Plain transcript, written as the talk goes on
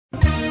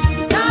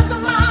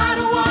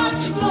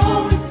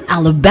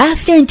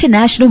Alabaster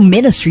International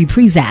Ministry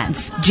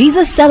presents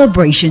Jesus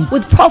Celebration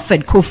with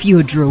Prophet Kofi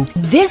Oduro.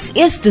 This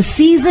is the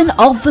season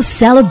of the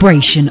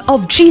celebration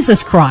of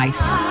Jesus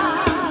Christ.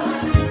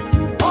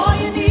 All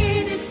you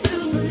need is to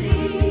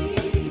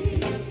believe.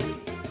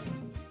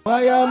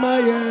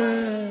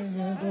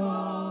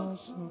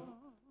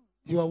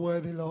 You are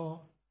worthy, Lord.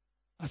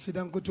 I sit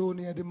down, go to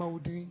the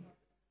mountain.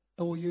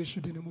 Oh, you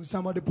should.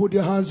 Somebody put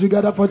your hands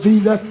together for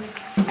Jesus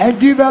and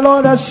give the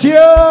Lord a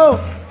shout.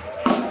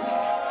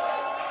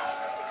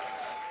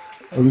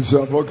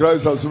 For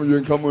Christ has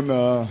been coming.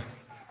 That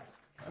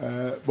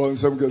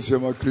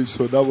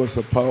was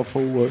a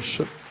powerful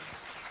worship.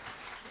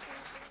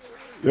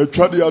 You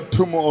tried your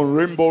tumor on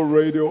Rainbow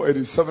Radio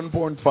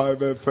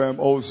 87.5 FM,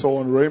 also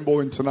on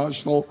Rainbow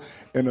International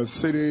in the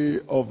city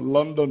of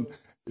London.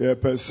 Yeah,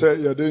 per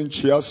se, you didn't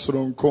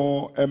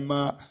chiasronko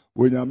Emma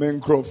when you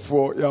mean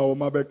for ya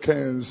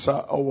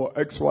Mabekensa our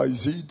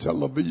XYZ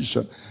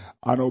television.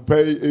 And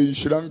obey in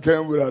Sri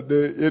Lanka with a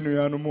day in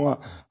Yanumua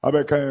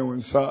Abekan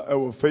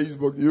our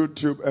Facebook,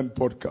 YouTube, and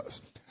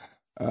podcast.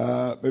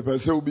 Me per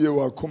se will be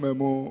our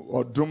Kumemo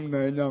or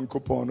Dumna and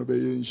Kupon obey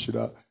in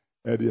Shida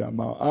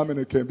Ediama.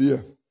 Amen. Can be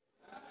a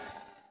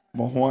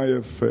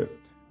Mahwaya Fe.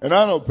 And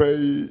I don't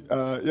pay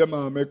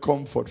Yama make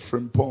comfort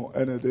from Pon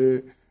any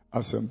day.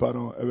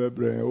 Asempano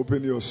Ebebre.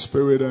 Open your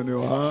spirit and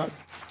your heart.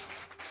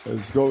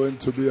 It's going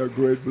to be a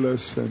great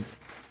blessing.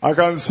 I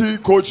can see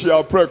Coach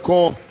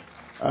Yaprekon.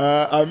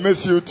 I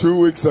missed you 2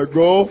 weeks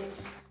ago.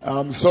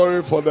 I'm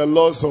sorry for the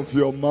loss of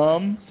your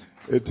mom.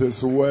 It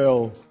is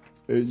well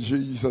in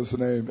Jesus'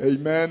 name.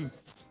 Amen.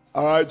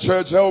 All right,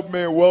 church, help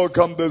me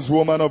welcome this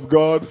woman of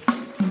God.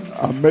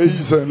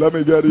 Amazing. Let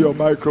me get your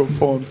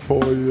microphone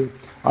for you.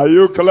 Are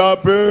you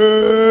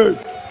clapping?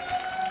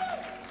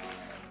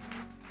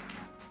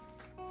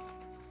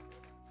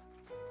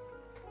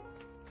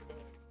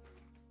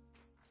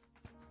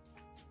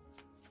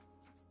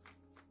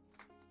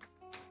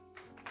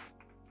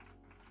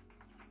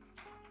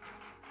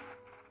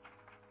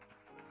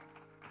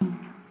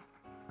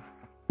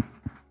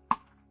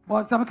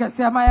 Bonsam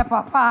kese my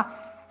papa.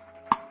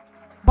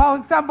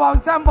 Bonsam.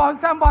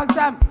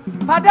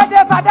 Padade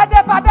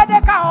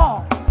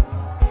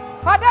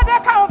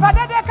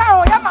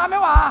kao. Ya mame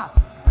wa.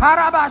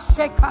 Karaba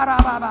shake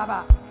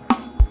karaba.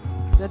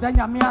 The day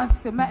nyamia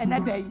sema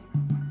enedei.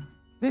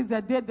 This is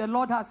the day the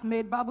Lord has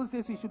made. Bible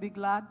says we should be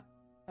glad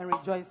and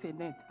rejoice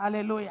in it.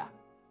 Hallelujah.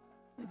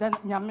 Then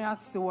nyamia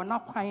se wona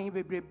kwan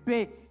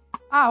bebrebe.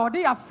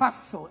 Odi ya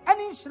faso.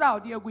 Eni nhira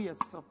odi egu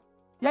yeso.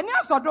 Ye ni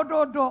aso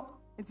dododo.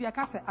 Nti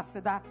yakase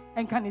aseda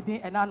enka ne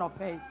din ena no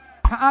pay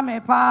ka ame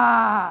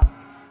pa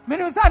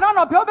menu say no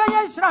no pe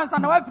obenye insurance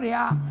na wafri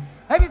ha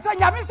e bi say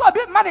nyame so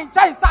bi man in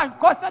chance and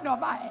cost no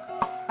buy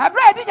e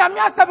bra di nyame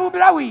asem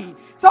bra wi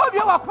so obi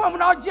wakoma mu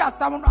na ogi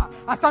asam no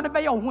asam no be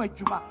ye ho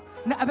adwuma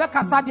na ebe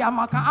kasa de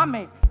amaka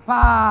ame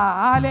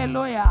pa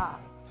hallelujah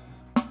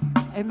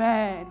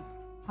amen.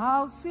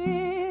 How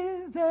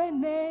sweet the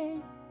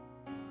name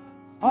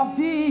of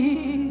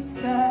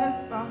Jesus.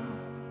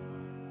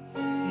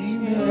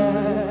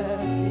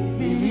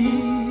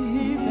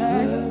 Believe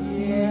that's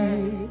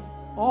here.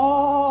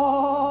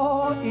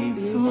 Oh, it's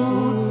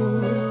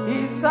soon.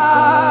 His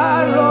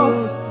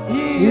sorrows,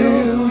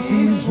 heals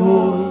his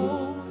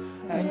wounds,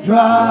 and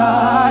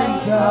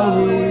drives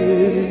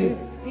away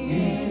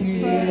his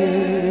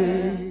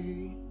fear.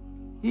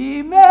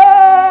 He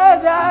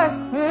made us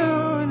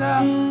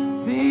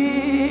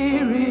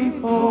spirit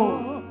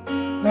whole,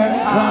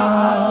 and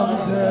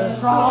calms the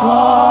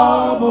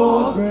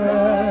troubles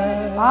breath.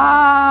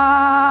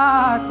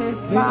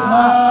 Tis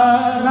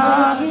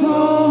man to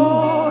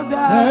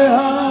the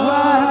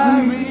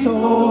hungry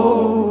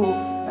soul,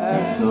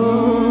 and to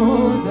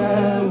the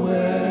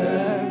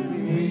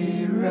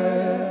weary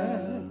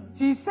rest.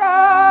 Jesus,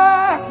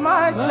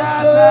 my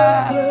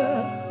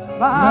shepherd,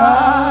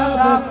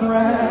 my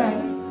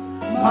friend,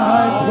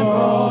 my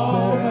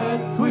prophet,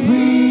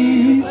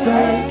 priest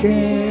and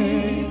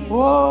king.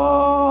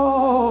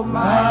 Oh,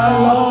 my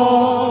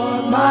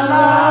Lord, my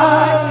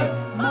life,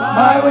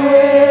 my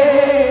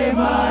way,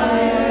 my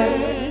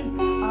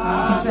end,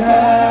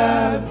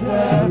 accept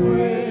the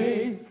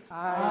praise I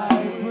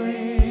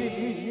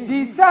bring.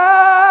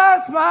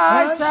 Jesus,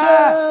 my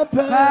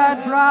shepherd,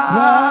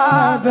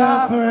 brother,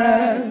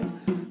 friend,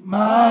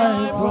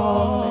 my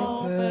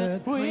prophet,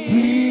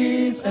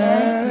 priest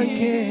and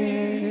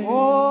king.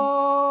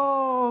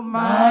 Oh,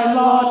 my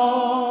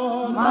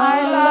Lord,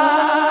 my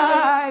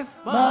life,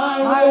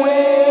 my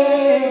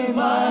way,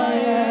 my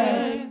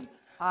end,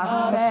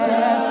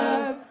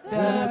 accept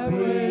the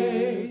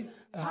praise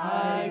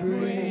I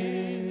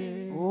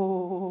bring.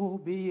 Oh,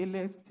 be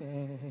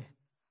lifted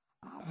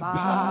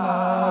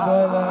above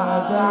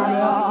the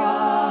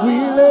ground. We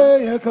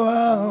lay a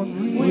crown.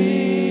 We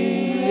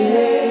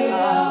lay a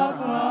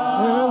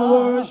crown and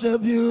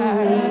worship you.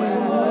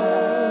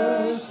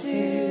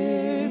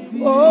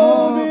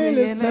 Oh, be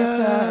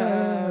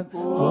lifted.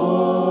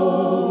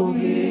 Oh,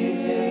 be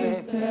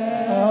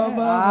lifted above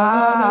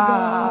the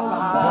ground.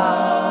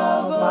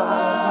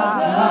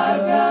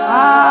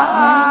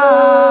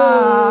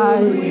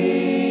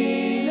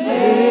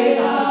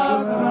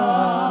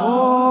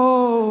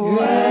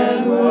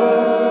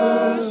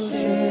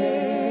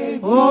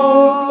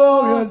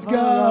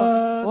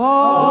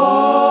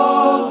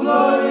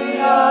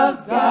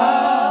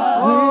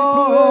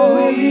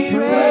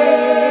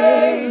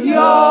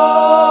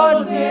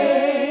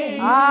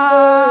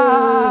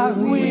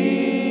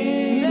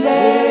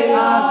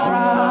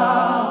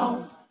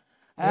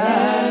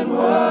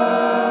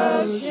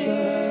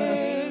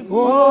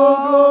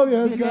 Oh,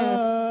 glorious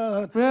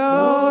God.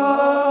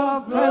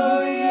 Oh,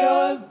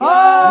 glorious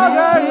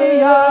God.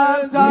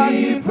 Glorious God.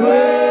 You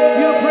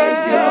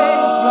praise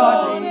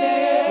your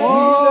name.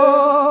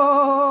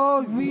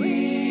 Oh,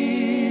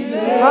 we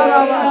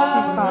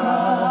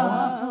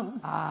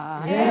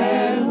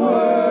and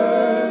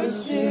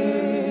worship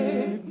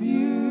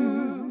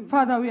you.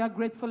 Father, we are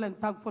grateful and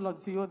thankful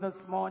unto you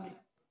this morning.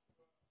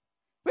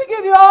 We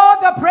give you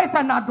all the praise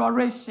and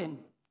adoration.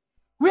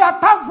 We are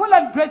thankful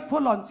and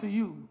grateful unto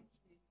you.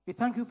 We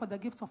thank you for the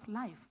gift of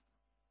life.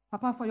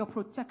 Papa, for your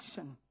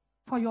protection,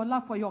 for your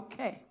love, for your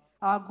care.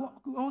 Our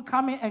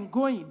coming and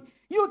going.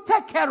 You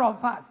take care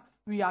of us.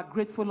 We are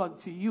grateful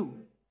unto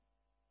you.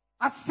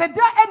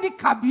 Aseda any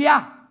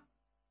kabia.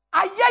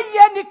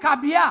 Ayeye any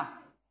kabia.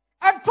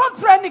 And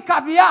tontre any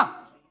kabia.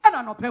 And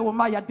anope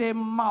woma de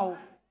mao.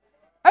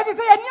 If you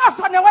say any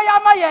aso ne wa ya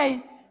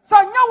maye. So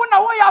nyawo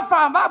na wo ya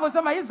fa Bible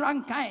say my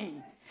Israel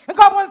kan.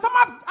 Nko when some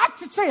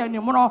achiche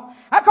animro.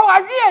 Aka wa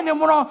wi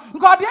animro.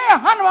 Nko de ya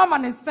hanu ma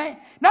ne sen.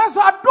 Na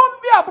so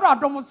adom bi abro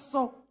adom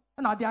so.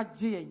 Na de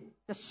agye.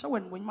 Ye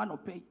hyewen mo nyima no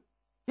pay.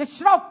 Ye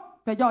hyira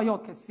pagya yo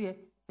kese.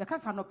 Ye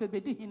kasa no pe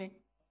bedi hine.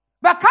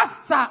 Be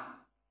kasa.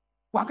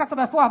 Wa kasa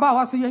be fo aba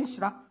wa so ye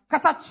nhyira.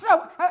 Kasa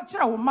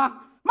kyerɛ wo ma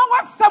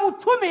wasɛm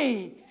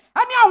tumi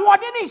ani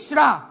ahode ne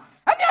hyira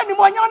ani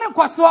animonyam ne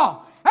nkoso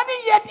ani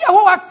yedi a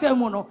wo wasɛm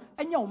mu no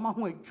anya wo ma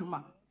ho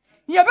adwuma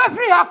ye be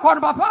free akɔ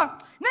no papa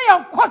ne ye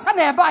nkosa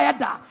na eba ya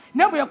da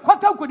na mo ye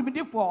kosa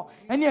kodimdifo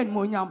ani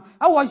animonyam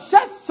ɛwɔ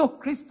Yesu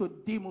Kristo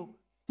dimu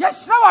ye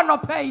hyira wa no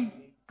pɛi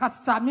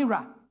kasa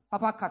mira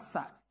papa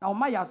kasa na wo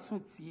ma ya so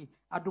tie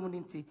adom ne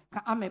nti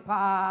ka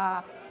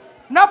amepa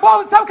na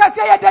bo nsam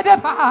kase ye dede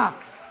pa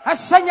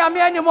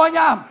ahyanyame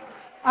animonyam.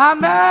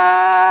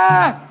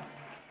 Amen.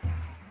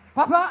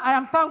 Papa, I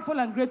am thankful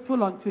and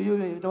grateful unto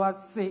you. That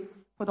was say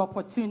for the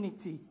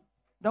opportunity.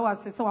 That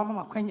was say so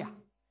mama kwanya.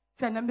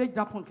 Say na me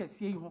Japan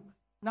kese yi ho.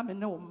 Na me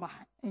ne wo ma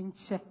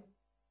enche.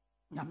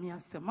 Nyame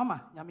ase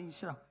mama, nyame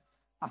nhira.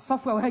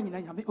 Asofo a wo ha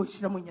nyina nyame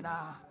ohira mo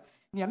nyina.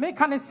 Nyame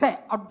ka ne say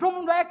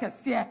adom do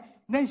kese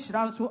na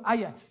nhira nso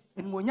aye.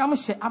 Enmonyam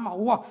hye ama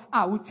wo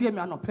a wotie me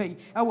anopa yi.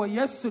 E wo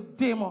Yesu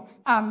demo.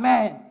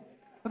 Amen.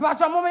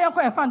 But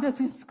I found this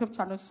in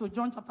scripture, so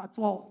John chapter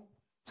 12,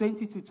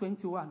 20 to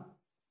 21.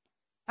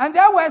 And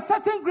there were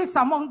certain Greeks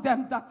among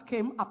them that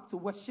came up to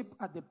worship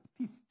at the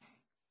feast.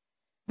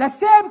 The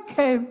same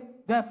came,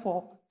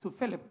 therefore, to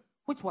Philip,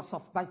 which was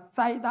of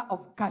Bethsaida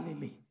of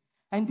Galilee,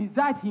 and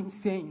desired him,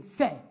 saying,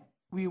 Sir,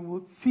 we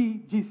would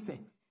see Jesus.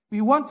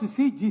 We want to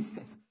see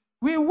Jesus.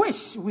 We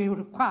wish, we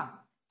require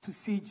to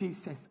see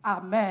Jesus.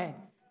 Amen.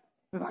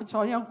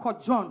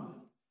 John,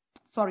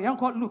 sorry,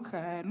 Luke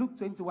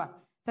 21.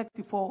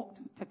 34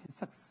 to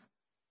 36.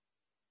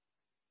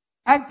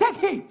 And take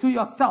heed to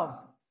yourselves,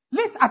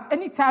 lest at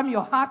any time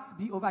your hearts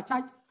be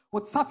overcharged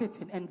with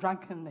surfeiting and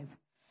drunkenness,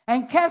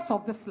 and cares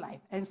of this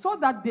life, and so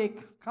that they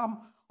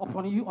come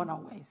upon you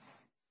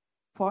unawares.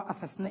 For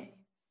as a snare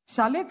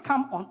shall it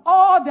come on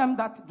all them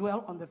that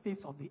dwell on the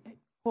face of the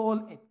earth, whole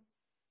earth.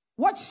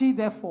 Watch ye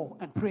therefore,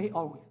 and pray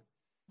always,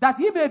 that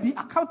ye may be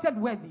accounted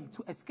worthy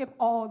to escape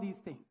all these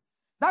things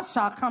that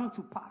shall come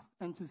to pass,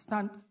 and to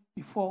stand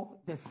before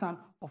the Son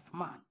of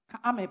Man.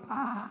 Amen.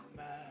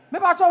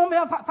 Maybe I told me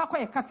fa kwa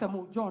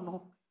ekasem John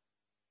no.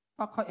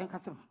 Fa kwa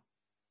ekasem.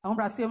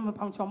 Ambra se me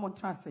pamcho mon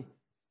transe.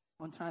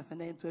 Mon transe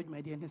na ento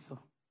adwuma de ni so.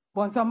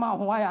 Bonsa ma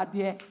ho ya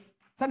de.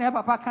 Se na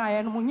papa kan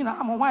ye no nyina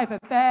am ho aye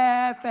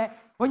fe.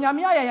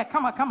 Onyame aye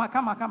kama.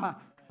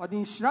 Odi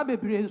nhira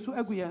bebre nso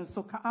agu ye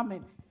nso ka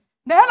amen.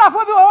 Na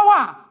helafo bi wo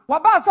wa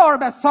ba se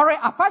orbe sorry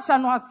afasha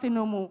no ase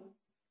no mu.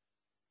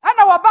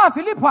 Ana wa ba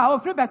Philip a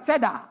ofri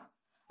Bethsaida.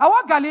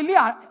 Awa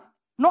Galilea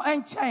no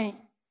enchen.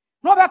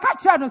 No be ka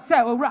kire no se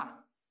owura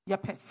ye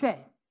pese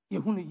ye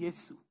hunu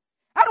Yesu.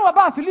 Ana wa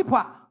ba Philip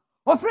a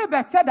ofri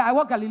Bethsaida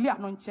awa Galilea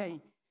no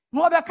enchen.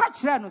 No be ka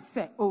kire no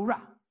se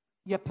owura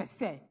ye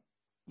pese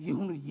ye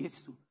hunu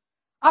Yesu.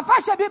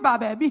 Afasha bi ba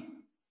ba bi.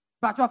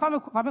 But your family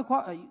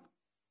call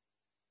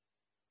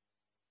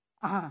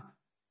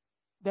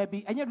there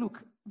be any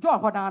look. John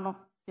Hodano,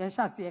 yen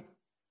shall say.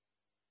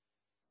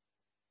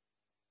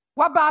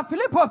 What ba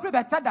Philip ofri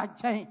Bethsaida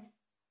enchen.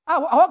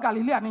 Our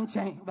Galilean in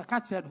chain, the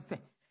catcher say.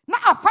 Na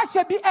a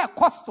fashion be a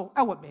costo,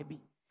 our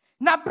baby.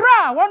 Na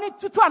bra, one it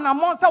to an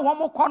amonsa one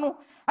more corner.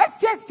 I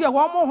says here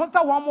one more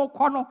honsa one more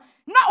corner.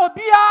 Na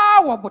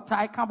obia or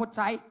botai,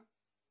 cabotai,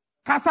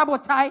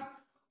 casabotai,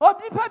 or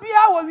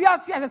bipabia or we are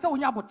seeing as a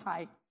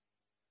unyabotai.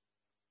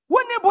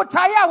 When you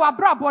botai, our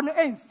bra bon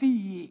and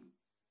see.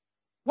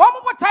 One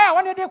more botai,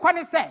 one day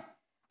quan say.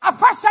 A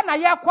fashion a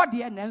year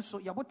quadian and so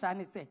your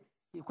botany say,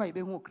 you quite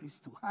be more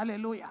Christo.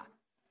 Hallelujah.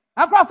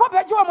 Akrafo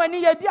beju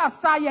amani ye di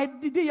asa ye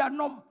didi ya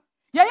nom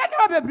ye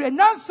ne bebre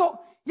nanso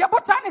ye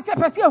botane se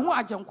pese hu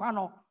agenkwa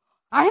no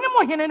ahene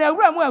mo hene na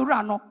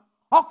awura no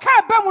oka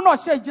ebe mu no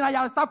hye gina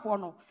yaresafo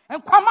no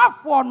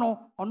enkwamafo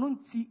no ono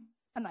nti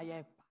na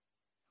ye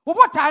wo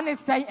botane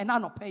sen ena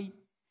no pai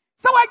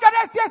se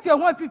wadware siesie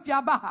hu afifi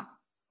aba ha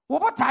wo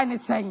botane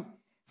sen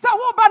se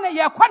wo ba ne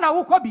ye kwa na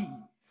wo kwa bi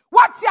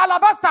wati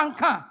alabaster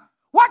nka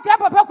What your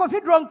papa Kofi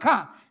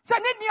drunka? Say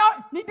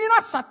ni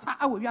dina shata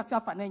awo wiase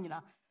afa na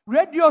nyina.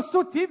 Radio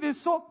so, TV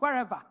so,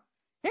 wherever.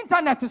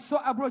 Internet so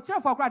abroad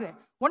for crowd.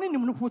 One in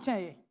the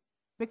chen.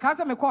 Because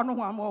I'm a corner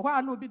one more.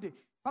 Why no be the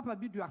papa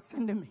be you are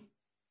sending me.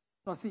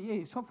 No say,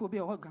 hey, so for be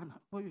a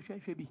Ghana. Oh, you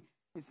should be.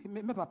 You see,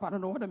 me papa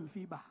don't know what I'm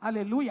fever.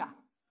 Hallelujah.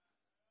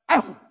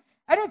 Oh,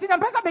 anything I'm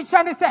better be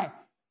Chinese say.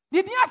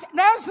 Did you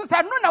now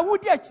say no na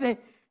would actually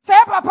say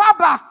papa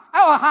ba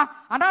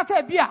and I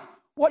say beer.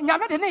 What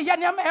Yammed and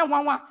Yam and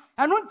one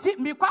and don't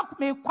me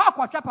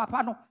quack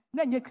papa no,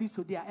 then ye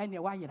Christo dear and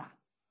your wire.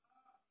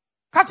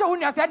 Catch a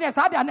unia said yes,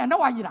 I didn't know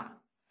why.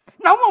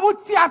 Now one would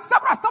see a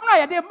sabra some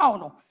night a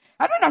mauno.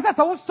 I don't know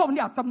so so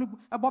near some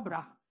a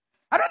bobra.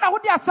 I don't know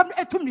what they are some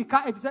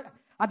etumnica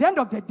at the end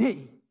of the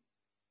day.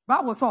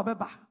 Ba was all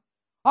beba.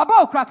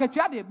 About crack a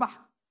chade ba.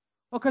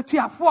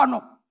 Okatia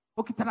forno,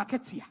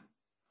 Okitanaketia.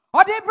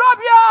 Or the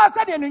brobia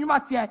said in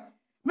Numatia.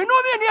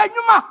 Minomi near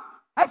Numa,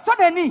 a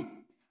suddenly.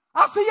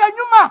 I see a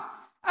Numa,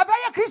 a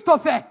Baya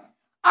Christopher.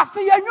 I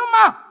see a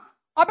Numa,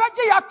 a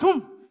Baji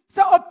Yatum.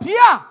 So,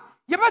 Opia,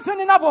 you better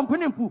in a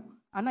Punipu,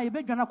 and I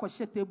bet you're not going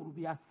to table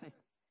be a say.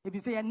 If you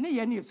say a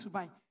near near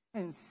Subai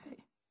and say,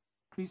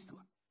 Christo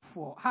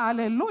for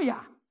hallelujah.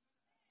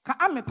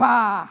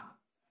 Kaamepa.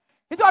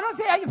 It don't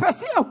say if I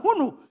see a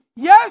hunu,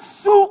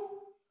 yes, so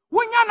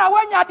when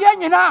you're dear,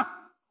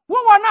 who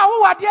are now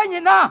who are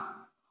dear,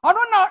 or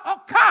no,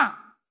 car,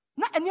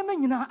 not any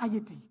man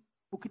ayeti,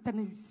 who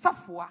can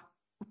suffer,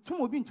 two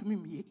more being to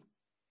me.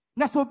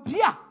 Naso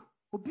Bia,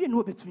 will be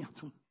no between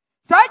two.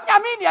 Say, I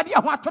mean, the idea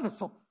what to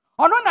so.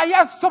 Or no,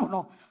 yes, so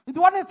no. It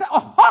was say,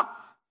 oh,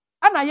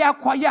 and I hear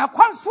quite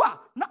conswa,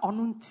 not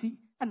on tea,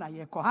 and I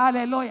hear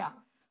hallelujah.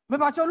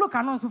 Maybe I shall look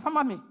and answer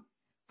for me.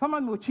 For my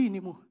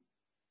mochinimu.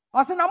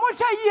 I said,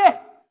 Mosha ye,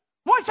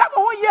 Mosha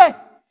mo ye,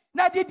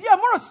 na the dear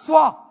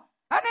Moroswa,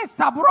 and a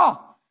sabro,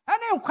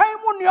 and a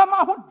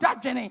quaimoniama who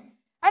dajene,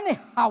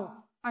 anyhow,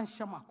 and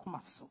Shama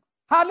Kumaso.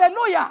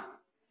 Hallelujah.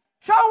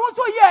 Shall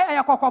also ye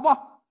a cocobo.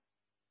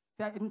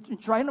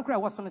 Trying to cry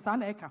was on his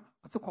aneka,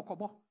 what's a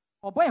cocobo,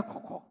 or boy a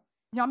coco.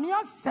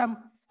 Yamia sem,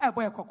 a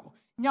boy a coco.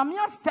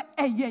 Yamia se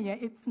a ye,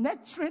 it's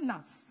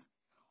naturalness.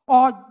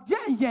 Or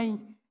jay,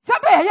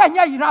 Sabe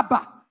ya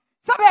rabba.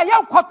 Sabe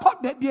ya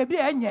kwatop be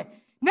enye.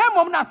 Na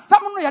mom na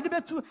sam no yade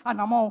betu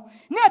anamo.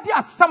 Na de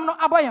asam no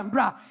aboyem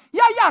bra.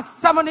 Ya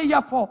asam no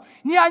ye for.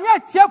 Ni anya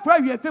tiafra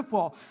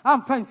wiefefo.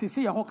 Am fancy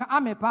se ye ho ka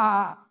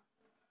amepa.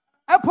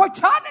 Epo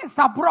chane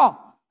sabro.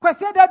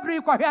 Kwese da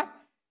dri kwahwe.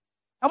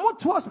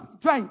 Amuto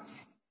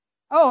joint.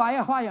 Oh aye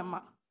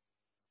hwayema.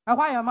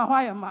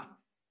 Hwayema.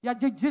 Ya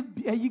je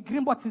yi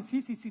green bottle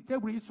CCC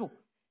table so.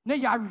 Na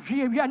ya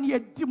hwe wi na ye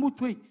di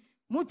mutoi.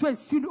 Mutu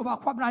sinu ba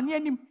kwabra ne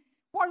anim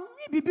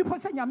wonni bibi po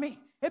se nyame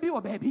ebi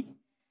wo baabi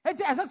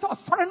enti ese so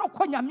sore no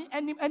kwanyame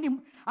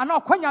anim ana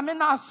kwanyame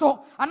na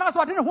so ana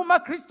so de ne homa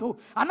Kristo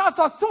ana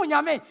so so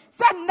nyame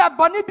se na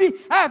bone bi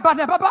ba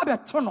ne baba be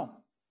to no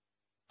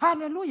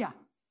hallelujah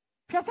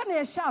hwese na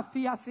ye sha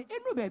afiase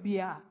enu baabi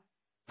a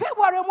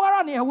February mo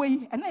ara na ye we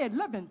na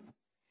 11th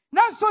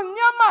na so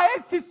nyama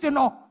esisi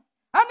no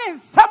ani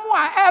nsam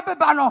a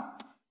ebeba no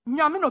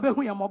nyame no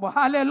behu ye mobo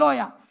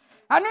hallelujah.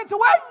 And it's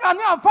when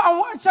you are found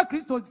one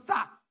Christo, sir.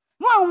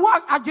 No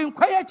one agent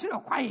quiet,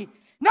 quiet.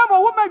 Never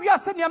woman we are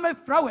sending a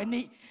flower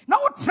any.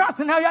 No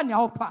trust in our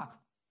Napa.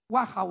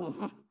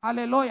 Wow,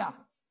 hallelujah.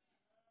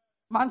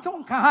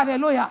 Manton,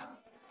 hallelujah.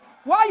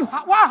 Why,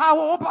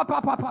 how,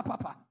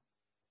 papa.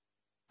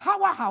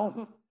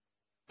 How,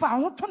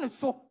 found ton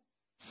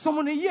so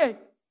many years.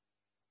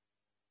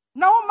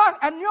 Now,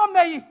 and your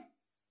may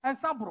and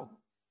Sabro.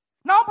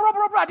 Now,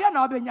 brother,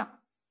 now, Benya.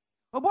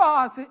 Obo,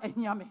 I say,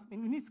 Yame,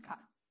 in Niska.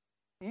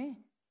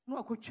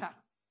 No kucha.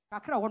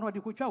 Kakra one of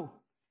the kucha.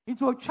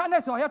 Into a channel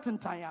or your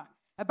tantaya.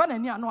 A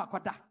banana no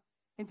aquada.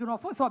 Into no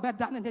force or bed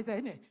done and they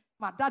say,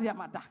 my daddy,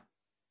 my dad.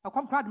 I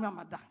come crowd me,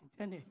 my dad.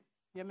 Any,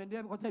 you may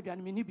never tell you,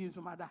 and many beings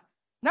of my dad.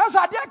 Now, so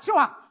I did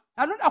chua.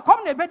 I don't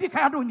come the bedi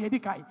kayado near the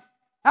kai.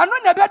 I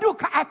don't never do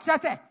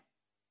access.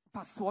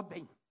 For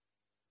swabbing.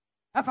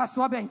 For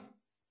swabbing.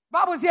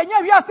 Babu say,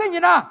 yeah, we are saying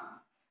now.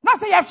 Not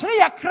say, actually,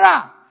 a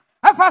cra.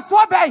 And for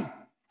swabbing.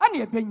 And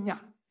ye benya.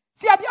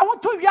 See, I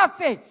want to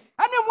say.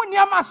 Any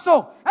munyama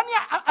so,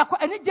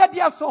 any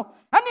jadia so,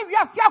 any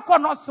viasia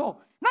no so,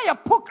 na ya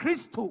po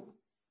Christo.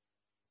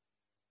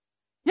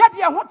 Yet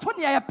ya want to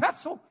near a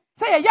peso,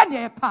 say a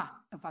yan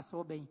pa, and for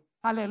so be.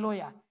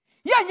 Hallelujah.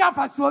 Yan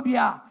for so be.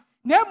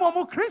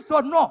 Nemo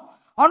Christo no,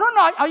 or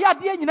no, ya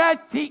dear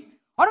United,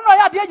 or no,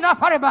 ya dear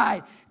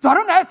Farabai. To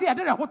run I say I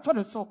didn't want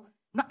to so,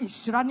 not in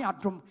Shirani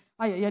Adrum,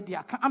 I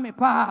yadia,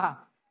 Kamepa.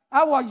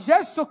 I was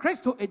just so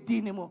Christo a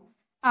dinimo.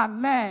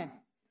 Amen.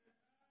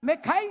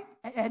 Mekai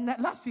and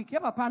last week,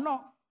 papa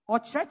no or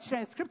church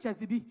scriptures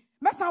to be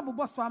Messa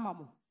Bobo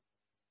Swamamo.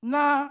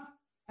 Na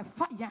a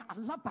fire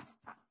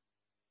alabaster.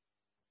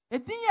 A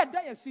dear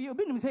day, so you've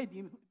been said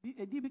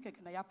a DB cake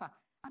and Ayafa,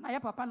 and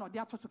Ayapa no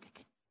dear to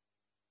cake.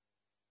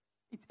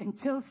 It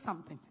entails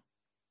something.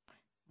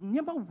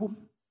 Never womb.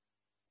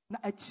 Na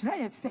a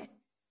tray say,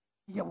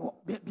 you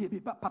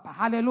baby, papa,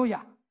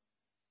 hallelujah.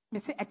 Me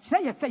say a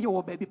chere ye say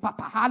you baby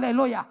papa.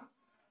 Hallelujah.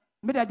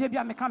 Me da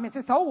debia me come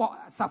say wo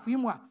safu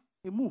mu a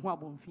emu hu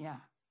abomfia.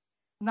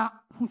 Now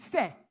who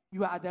say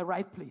you are at the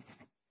right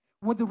place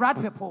with the right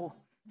people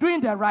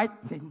doing the right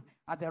thing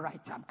at the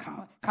right time.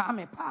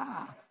 Come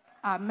pa.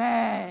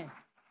 Amen.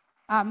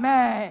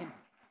 Amen.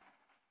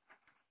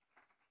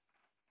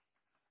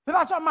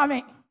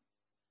 Mommy.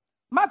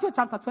 Matthew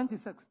chapter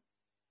 26.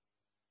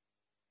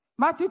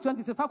 Matthew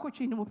 26.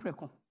 Fakochi ni mu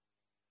preko.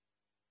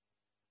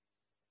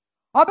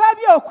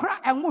 Obabi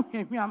okra enwu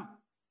hwehwam.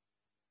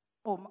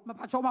 Oh,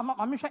 mapacho mama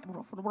hwe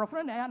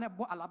brofo na ya na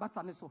bo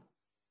Alabaster ne so.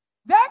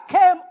 There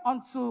came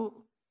unto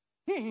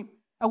him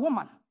a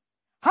woman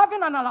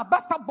having an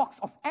alabaster box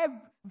of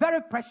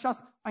very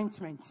precious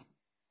ointment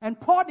and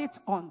poured it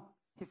on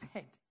his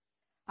head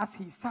as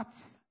he sat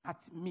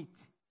at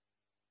meat.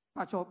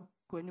 But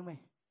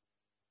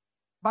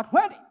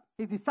when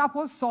his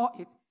disciples saw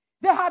it,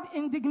 they had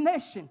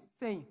indignation,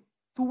 saying,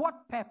 to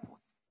what purpose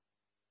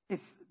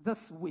is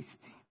this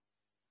waste?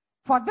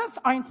 For this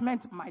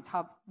ointment might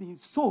have been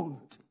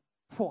sold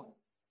for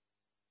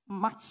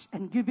much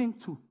and given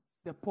to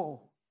the poor.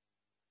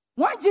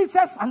 When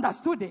Jesus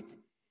understood it,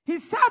 he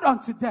said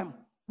unto them,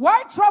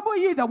 why trouble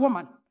ye the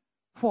woman?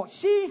 For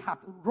she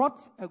hath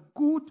wrought a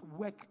good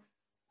work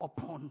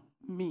upon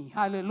me.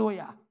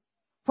 Hallelujah.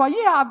 For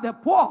ye have the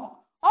poor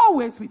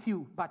always with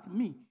you, but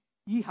me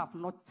ye have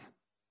not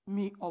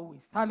me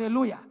always.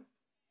 Hallelujah.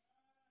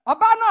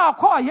 Obana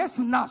call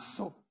Yesu na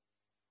so.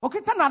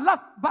 Okita na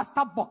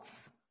alabaster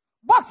box.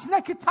 Box na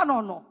kita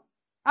no.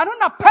 Ano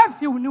na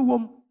perfume ni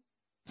wom.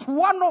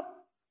 Swano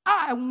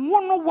a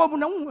wono wom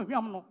na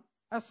nwehwam no.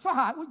 So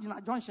ha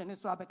ugina junction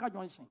so abeka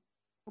junction.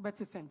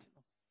 Obeti sent.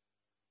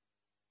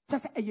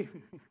 Just eye.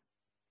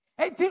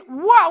 Enti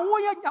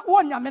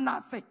wo nyame na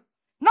ase.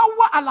 Na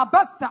wo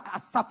alabaster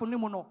asafo ni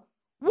mu no.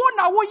 Wo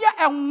na wo ye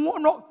enwo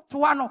no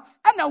toa no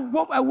na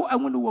wom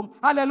enwo no wom.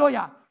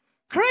 Hallelujah.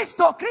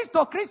 Kristo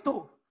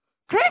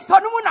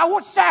no mu na wo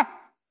hye.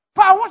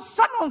 Fa wo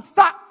hye no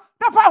nsa.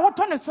 Na fa wo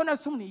to ne so na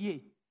sum ne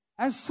ye.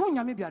 Enso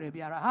nyame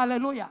biara.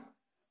 Hallelujah.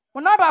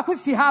 Wona ba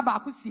akusi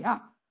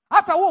ha.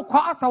 Asa wo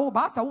kwa asa wo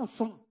ba asa wo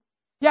sum.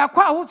 Ye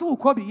kwa wo so wo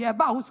ko bi ye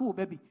ba wo so wo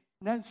ba bi.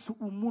 Na nso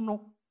umu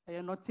no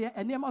no te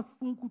enema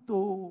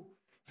funkuto.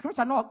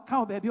 Scripture no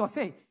kan ba bi o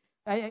say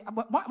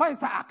why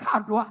say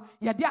akado a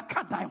ye de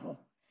akadan ho.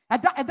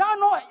 Eda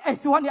no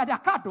esi won ye de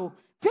akado.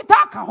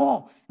 Fita ka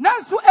ho. Na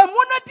nso emu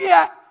no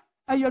de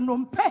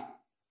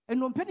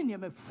enompe ne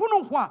me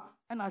funu ho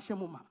a na ahwe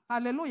mu ma.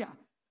 Hallelujah.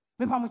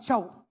 Me pa mo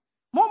chew.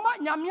 Mo ma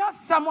nyame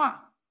asam a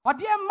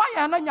ode ma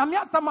ye na nyame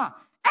asam a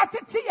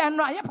etete ye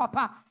no aye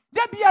papa.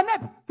 De bia na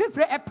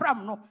fifre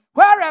epram no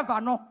wherever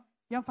no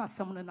yemfa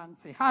asam no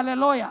nante.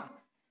 Hallelujah.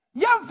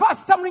 Yemfa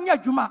asam no nya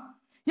dwuma.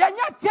 Ye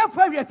nya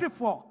tiefo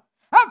awiafifo.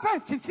 Amfa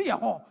sisi ye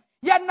ho.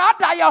 Ye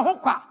nada ye ho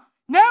kwa.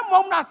 Na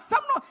emom na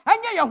asam no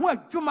enye ye ho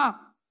adwuma.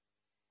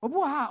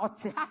 Obu ha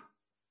ote ha.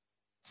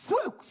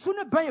 Su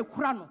ne ban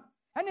ekura no.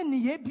 Ene ne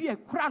ye bi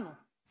ekura no.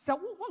 Se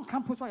wo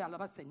nkampo so ya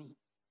Alabaster ni.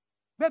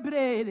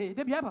 Bebre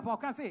de bia papa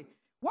kan say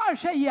wan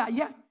hwe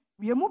ye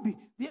ye mu bi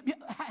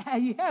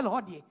he hell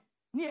hodie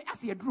ni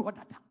ase ye duru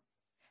hodada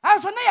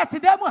anso ne ye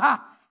tedam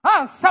ha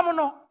asam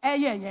no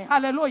eye yen.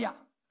 Hallelujah.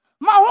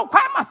 Ma ho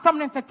kwan ma asam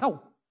ne tetew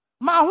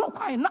ma ho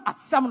kwan na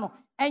asam no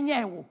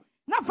enye wo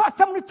na fa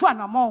asam no tu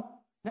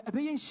anamo na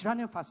ebeye nhira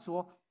ne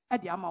mfaso e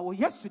de ama wo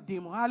Yesu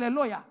dim.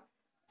 Hallelujah.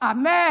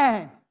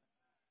 Amen.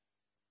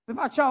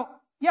 Before chow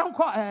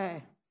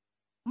yenko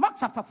Mark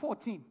chapter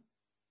 14.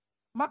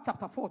 Mark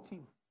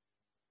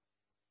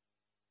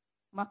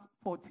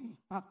 14.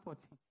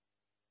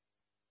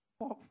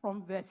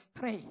 From verse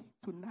 3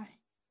 to 9.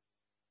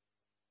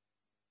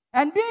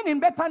 And being in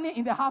Bethany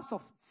in the house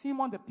of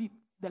Simon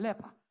the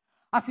leper,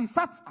 as he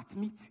sat at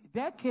meat,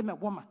 there came a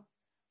woman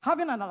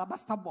having an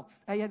alabaster box.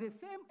 The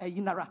same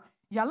yinara.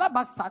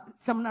 Alabaster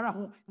seminara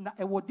who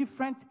were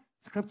different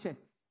scriptures.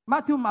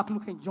 Matthew, Mark,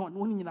 Luke, and John.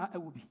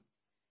 Will be.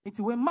 It's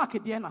when Mark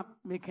again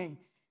making.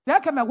 There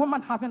came a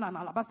woman having an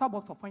alabaster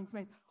box of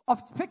ointment of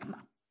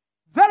spikenard,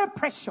 very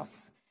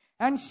precious.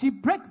 And she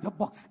broke the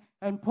box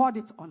and poured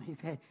it on his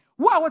head.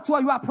 Wow,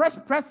 you are precious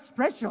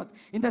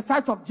in the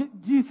sight of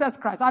Jesus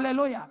Christ.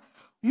 Hallelujah.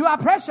 You are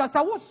precious.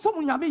 Now,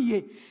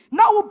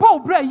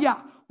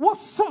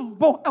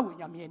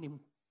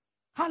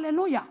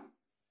 hallelujah.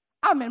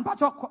 Amen.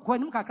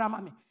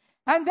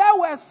 And there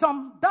were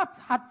some that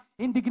had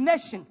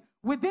indignation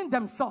within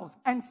themselves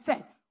and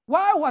said,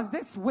 why was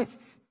this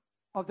waste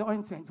of the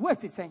ointment? What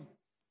is he saying?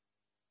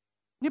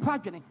 Nipa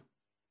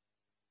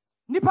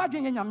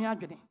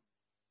nyame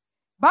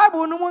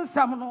Bible no mun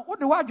sam no wo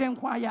de wadwen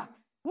kwa ya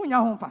wonya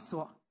ho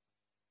mfaso.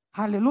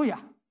 Hallelujah.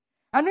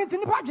 And into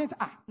nipa dwen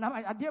na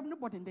ade no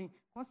body den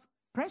was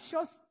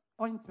precious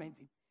ointment.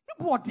 Ni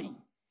body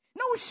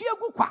na wo hie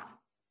gu kwa.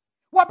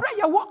 Wo bra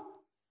ye wo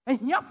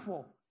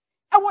ahiafo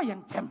e wo ye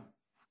ntem.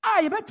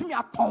 Ye betumi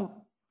aton.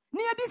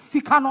 Ni ye di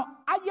sika no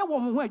aye wo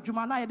ho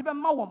adwuma na ye de be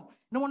ma wo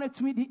na wona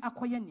tumi di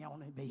akoye nea wo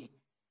no be ye.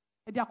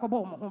 E di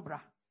akobo wo ho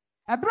bra.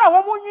 E bra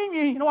wo mo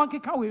nwinwi na won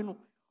keka we no.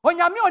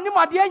 Onyame onim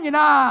ade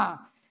nyina.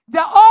 The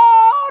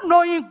all all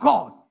knowing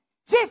God.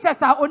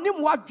 Jesus a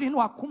onim wadwen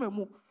wa koma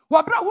mu.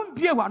 Wa bra wo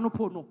mbie wa no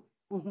po no.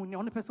 Ohun ne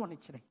one person ne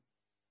kire.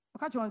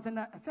 Oka che won se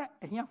na se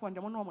ehia fo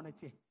ndemo no mo na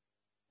tie.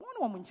 Won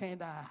no mo nchen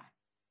da.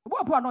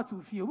 Obo po not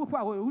to fie, obo po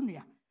a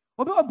unua.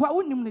 Obo po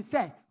a unim ne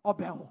se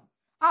oben ho.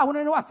 A won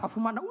ne wasafo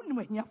ma na unim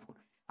ehia fo.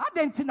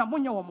 Adenti na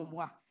monye wo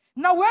momoa.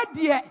 Na we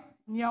die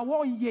ne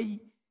wo ye yi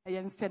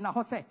eye nse na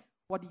ho se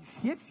wo de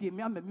siesie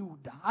me ama mi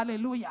wuda.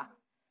 Hallelujah.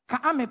 Ka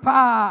ame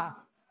pa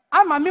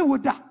ama mi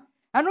wuda.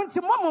 Eno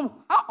nti momom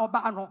a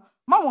oba no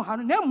mawo ha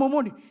no na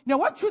momo ni na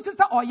watchu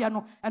sister oye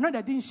no eno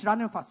da di nhira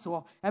ne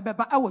mfaso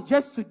ebeba e wo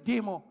just today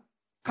mo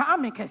ka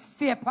ame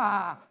kese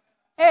pa.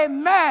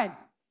 Amen.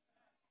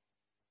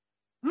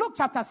 Luke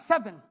chapter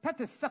 7,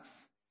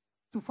 36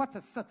 to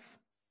 46.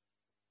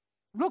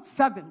 Luke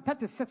 7,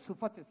 36 to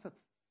 46.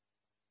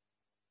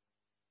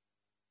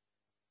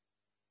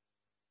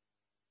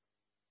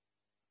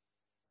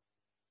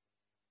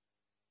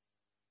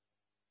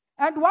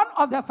 And one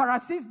of the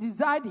Pharisees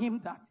desired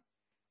him that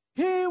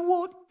he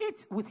would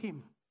eat with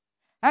him.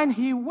 And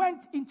he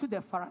went into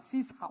the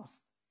Pharisee's house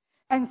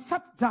and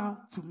sat down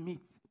to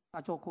meat.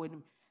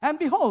 And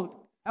behold,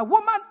 a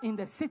woman in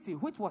the city,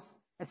 which was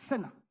a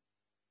sinner,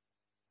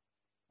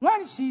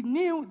 when she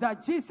knew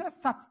that Jesus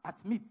sat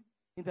at meat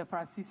in the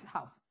Pharisee's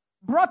house,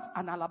 brought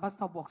an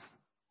alabaster box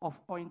of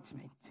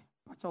ointment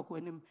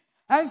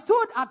and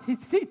stood at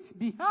his feet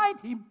behind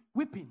him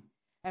weeping,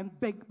 and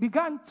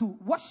began to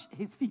wash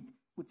his feet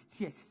with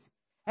tears,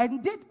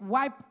 and did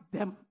wipe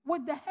them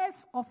with the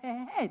hairs of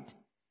her head,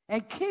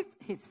 and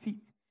kissed his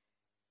feet,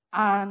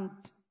 and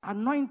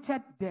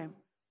anointed them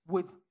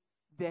with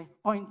the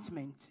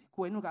ointment.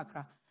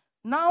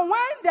 Now when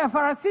the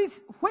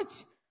Pharisees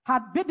which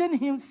had bidden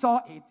him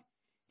saw it,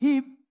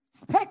 he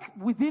spake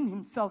within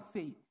himself,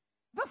 saying,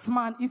 this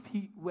man, if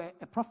he were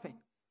a prophet,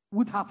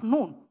 would have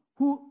known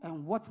who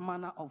and what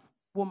manner of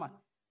woman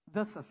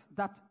this is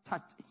that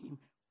touched him,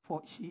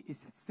 for she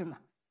is a sinner.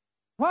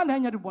 One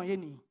hanya de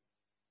boyeni.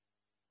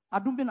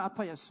 Adum bi na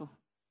atoye so.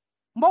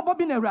 Mbobo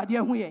bi na awurade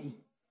hu ye.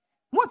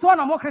 Moto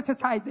na mo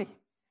criticize.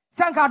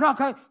 Sanka no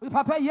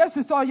papa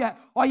Jesus oye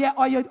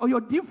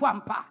difo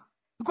ampa.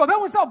 Ko be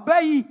hu se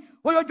obayi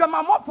oye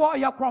dwamamofo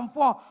oye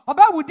kromfo.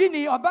 Oba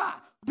wudini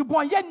oba du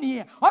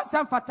boyeni on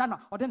sem fata na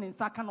ode ne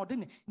nsaka na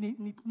ode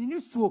ni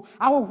suo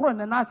ahohoro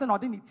ne na ase na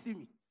ode ni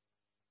timi.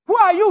 Who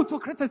are you to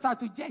criticize,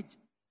 to judge?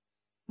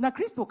 Na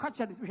Kristo ka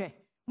che hwe.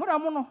 Mo da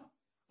mo no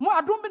mo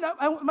adum bi na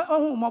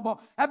hu mobo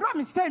ebra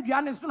mi stand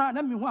duane so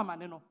na mi hu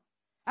amane no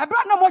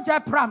ebra na mo je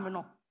pram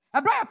no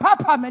ebra ya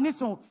papa mani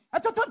so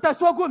etoto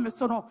ntaso gu mi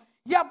so no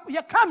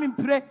ye ka mi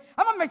mpre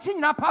ama me chi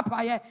nyina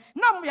papa ye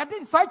na mo ye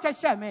de so che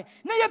hye me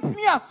na ye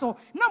pia so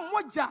na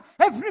mo ja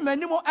every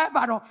mani mo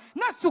eba no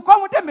na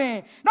sukom de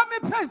me na me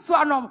pensu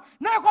anom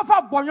na ye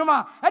kofa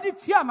bonwoma e de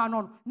tua ma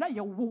no na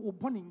ye wo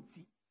bone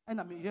nti e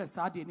na me ye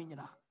sa de ni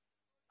nyina.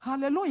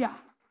 Hallelujah.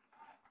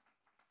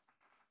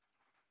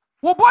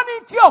 Wo bone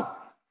nti o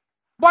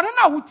bone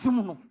na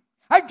wutimu no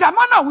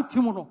adwama na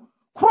wutimu no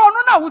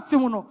krono na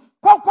wutimu no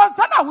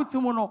konkonsa na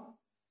wutimu no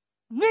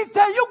ni se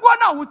yugo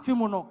na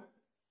wutimu no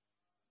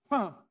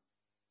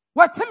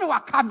watimi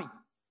wakami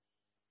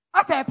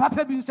asa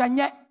papa bi nso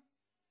nye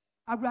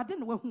awurade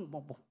na wahu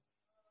mobo.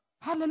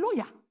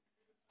 Hallelujah.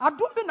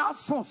 Adum bi na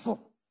so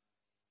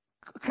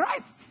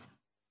Christ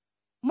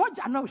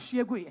moja na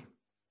ohyiego ye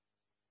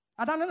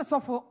adane ne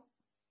sofo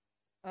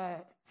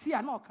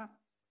sia na oka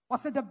o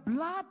say the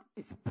blood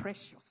is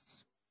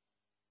precious.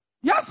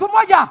 Yes,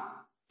 moja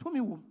to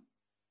me wom.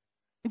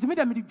 Nti me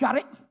dem di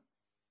dware.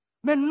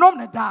 Me nom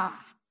ne da.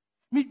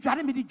 Me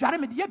dware me di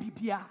ye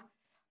bibia.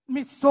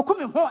 Me soak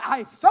me ho,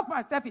 I soak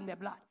myself in the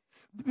blood.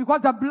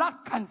 Because the blood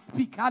can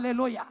speak.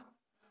 Hallelujah.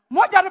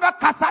 Moja ne be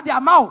kasa de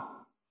amao.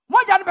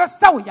 Moja ne be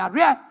saw ya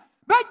re.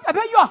 Be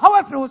you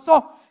how free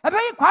so. Ebe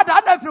yi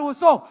kwada na free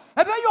so.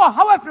 Ebe you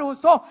how free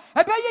so.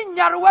 Ebe yi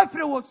nyarewa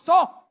free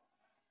so.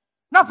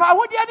 Na fa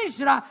hodi ani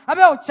hira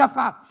ebe o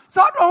chefa.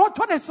 So do ho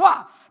to ne so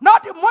a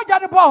not the moja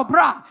de ball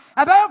bra.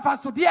 Ebe mfa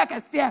so de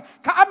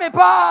kese ka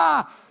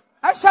amepa.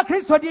 Asha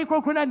Kristo di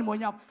krokro ni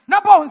monyam.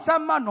 Na ba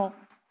onsam no.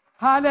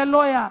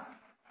 Hallelujah.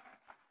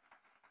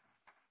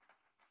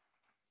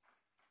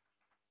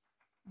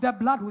 The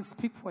blood will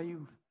speak for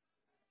you.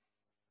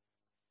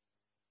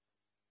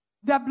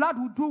 The blood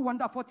will do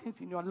wonderful things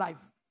in your life.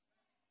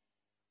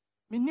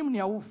 Minim ni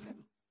awufem.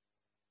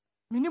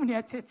 Minim ni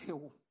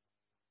etetewo.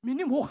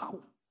 Minim wo hawo.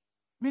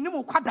 Minim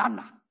wo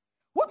kwadana.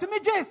 What me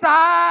je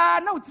sa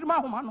na utirima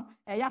homa no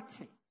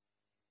eyate.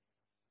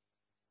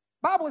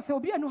 Bible say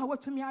obi anu ha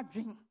watumi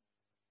adwen.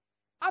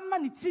 Ama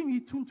ni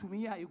tirimi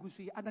tuntumi ya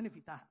egusu yi adane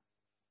vita.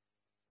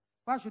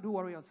 Why should you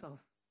worry yourself?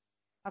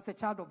 As a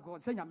child of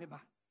God, say nyameba.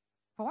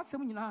 For what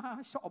sem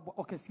nyina sha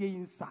okesie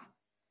yinsa.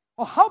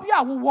 O how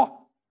bia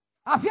wo.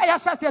 Afia ya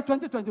sha say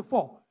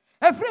 2024.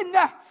 Every ne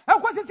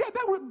enkwesi say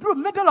be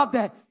middle of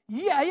the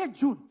year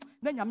June.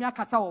 Na nyame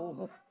akasa wo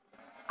ho.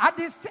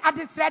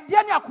 Adisrede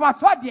ne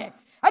akomaso ade.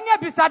 Anya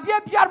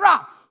bisade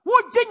biara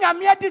wo gi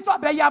nyame adi so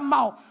be ya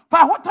mawo.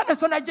 Fa ho to ne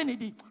so na gi ne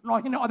di. No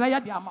hene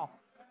obeya di amawo.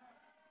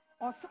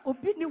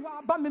 Obi ni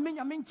wa ba me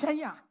nyame nchen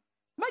ya.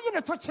 you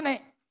know touching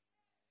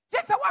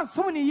just a one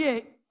so many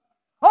year.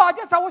 Oh,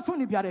 just I was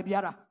soon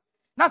biara.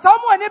 Na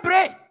someone any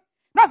break.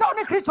 Na sa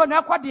only Christo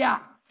na kwadia.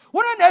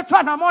 One na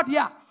twa na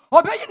modia.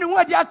 Obey you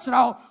know dia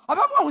chraw.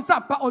 Obama hu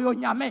sapa oyo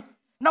nyame.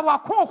 Na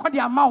wakon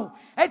kwadia mawo.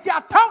 Eti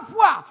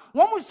atamfo a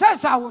wo mu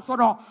hwehwa wo so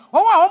no. Wo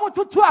a wo mu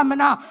tutu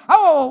amena.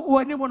 Awo wo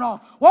anim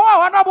no. Wo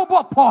a wana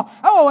bobo po.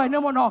 Awo wo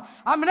anim no.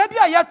 Amena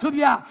bia yeto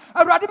bia.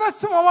 Awurade be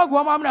sum wo magu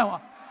wo amena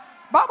wo.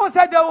 Bible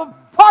said they will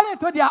fall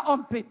into their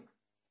own pit.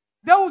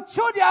 They will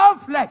chew their own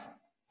flesh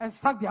and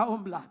suck their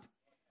own blood.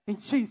 In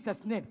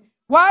Jesus' name.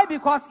 Why?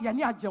 Because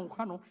yani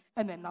ajenkwa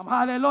and then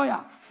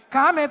hallelujah.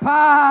 Come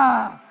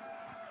pa.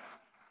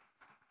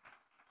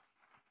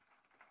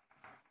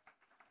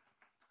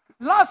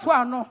 Last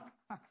one no.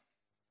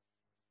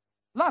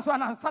 Last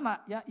one ansana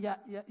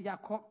ya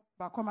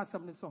koma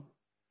assembly song.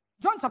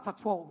 John chapter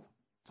 12.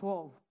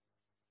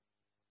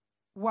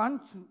 1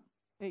 to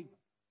 8.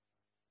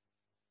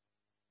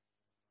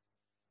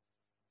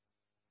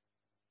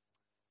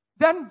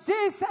 Then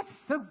Jesus,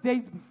 6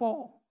 days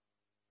before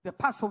the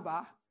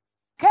Passover,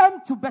 came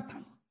to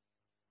Bethany.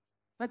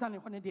 Bethany,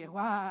 when they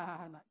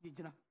where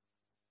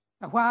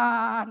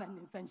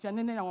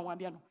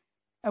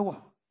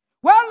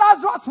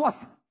Lazarus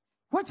was,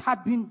 which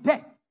had been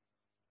dead,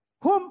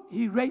 whom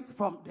he raised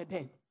from the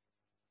dead.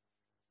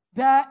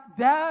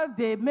 There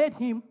they made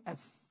him a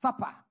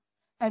supper.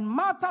 And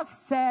Martha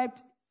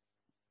said,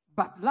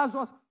 but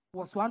Lazarus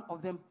was one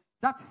of them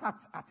that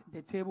sat at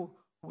the table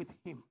with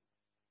him.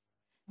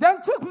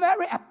 Then took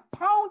Mary a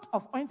pound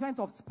of ointment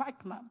of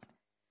spikenard,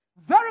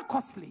 very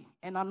costly,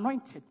 and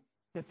anointed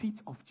the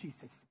feet of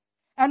Jesus,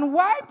 and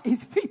wiped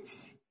his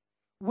feet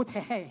with her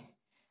hair.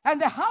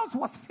 And the house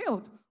was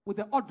filled with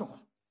the odor.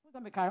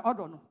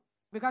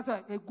 Because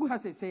a good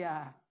has a say,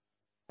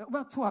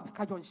 well, to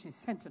a John she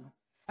sent.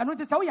 And when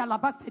they say,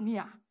 Alabaster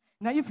near.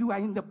 Now, if you are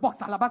in the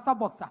box, Alabaster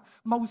box,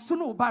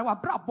 Mausuno by a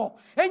brabo,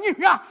 and you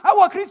hear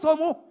our Christo.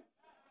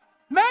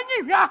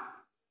 Many here.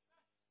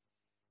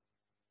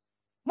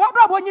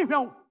 Wabra you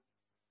know.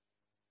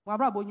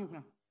 Wabra you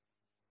know.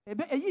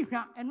 Ebe eyi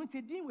hwa enu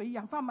te din we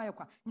yamfa ma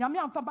yakwa nyame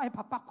amfa ba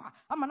papa kwa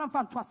amana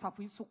mfa nto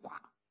asafo iso kwa.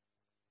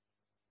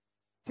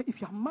 So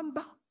if you are a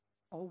member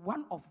or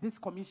one of this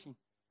commission,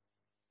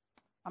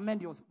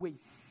 amend your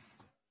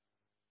ways.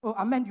 Oh,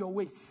 amend your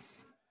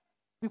ways.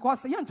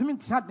 Because you to me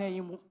trad na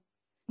yimu.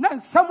 Na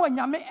someone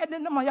nyame ene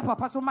na ma ya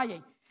papa so ma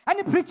ye.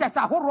 Any preachers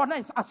ahoro na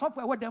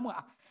asofo e wedam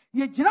a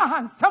ye gina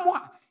han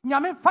samwa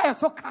nyame fire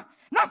so ka.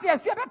 Na se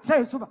ye be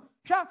try so ba.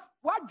 Hwa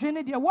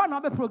wadwene de one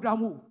obe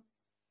program wo.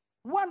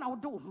 One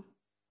out do.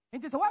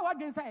 And just why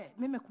didn't say,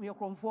 me make me a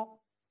cromfo.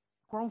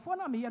 Cromfo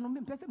na me ya no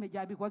me pese me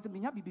ja because me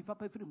nya bibi fa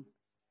pafrim.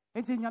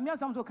 And say nyame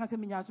asam so kan say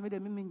me nya so me de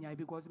me nya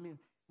because me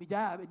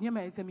ja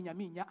nyama say me nya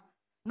me nya.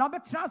 Na be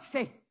trans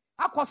say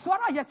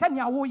akosora ye say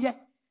nya wo ye.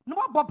 No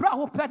bobra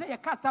wo pe de ye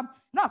kasam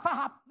na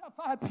fa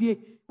pie.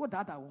 Wo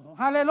dada wo.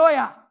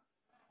 Hallelujah.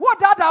 Wo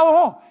dada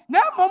wo. Na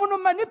mom no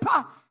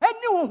manipa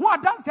eni wo ho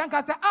adanse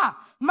anka say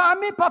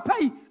Mami papa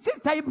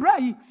sister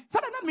Ibrahim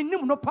sada na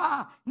minim no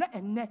pa na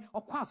enne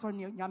okwa so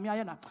nyame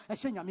aye na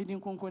ehye nyame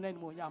din konkon na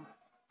nimu nyam.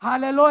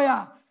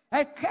 Hallelujah.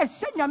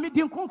 Ehye nyame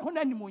din konkon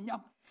na nimu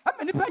nyam.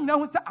 Amani pa nyina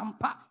hu se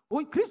ampa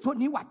o Kristo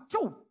ni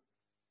wajew.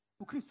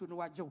 O Kristo ni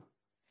wajew.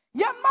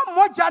 Ye ma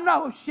moja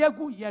na o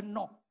hwegu ye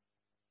no.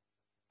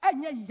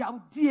 Enye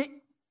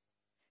yawdie.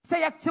 Se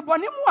ye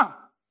tebone mu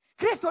a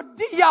Kristo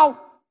di yaw.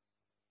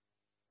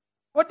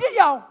 Odi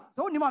yaw.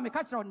 So ni ma me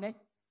ka kire onne.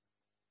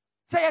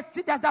 Say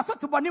that's what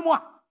bonimo.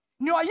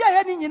 Ni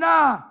oye ni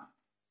nyina.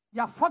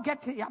 Ya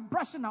forget it, ya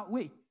brushing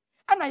away.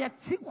 And I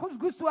see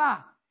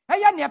kusguswa.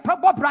 Eya ne pe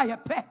bobra ye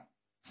pe.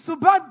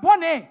 Suban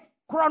bone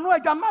krono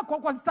adwama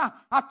kokonsa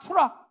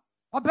atro.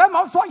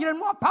 Obema so yire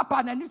no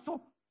papa na ni so.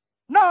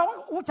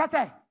 Now wo cha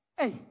say,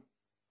 "Hey,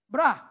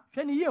 bra,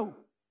 hwani ye o.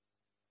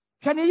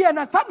 Hwani ye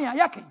na sania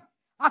yake.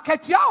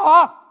 Akatua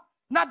ho.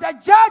 Na the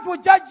judge will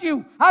judge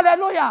you."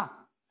 Hallelujah.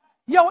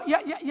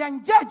 Ye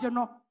judge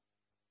no.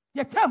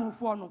 Ye tell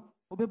for no.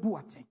 Obebu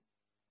ate.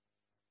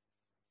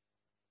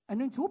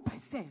 And into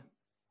pese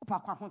opa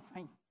kwa ho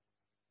san.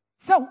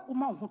 Se o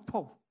ma ho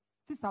to.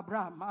 Sister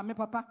Abraham, ame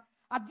papa,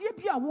 ade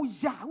bia wo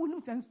ya,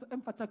 wonu se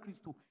emfata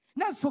Kristo.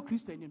 Na so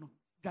Kristo ani no,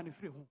 dwane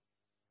free ho.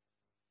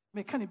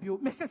 Me kan bio,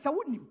 me se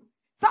wonim.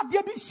 Sa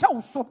ade bi hye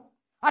wo so.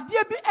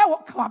 Ade bi e wo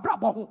ka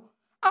abrabo ho.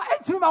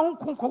 Entumi ma ho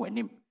konko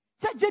wanim.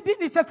 Se jedi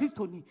ni se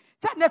Kristo ni.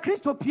 Se na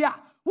Kristo pia,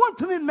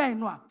 wontumi men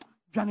no a,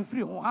 dwane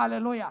free ho.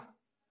 Hallelujah.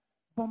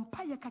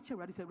 Bompa ye ka che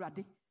rade se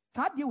rade.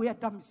 Sa de we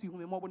adam si hu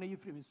me mo na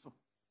yefiri me so.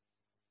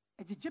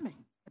 Ejije me,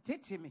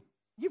 etete me.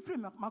 Yefiri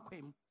me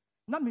makwem.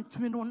 Na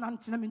mentumi no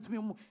nante na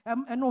mentumi mu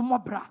eno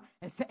mobra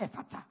ese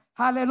efata.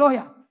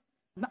 Hallelujah.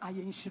 Na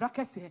aye nhira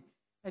kese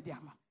e de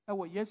ama. E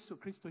wo Yesu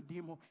Kristo di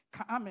mu.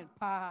 Ka amen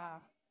pa.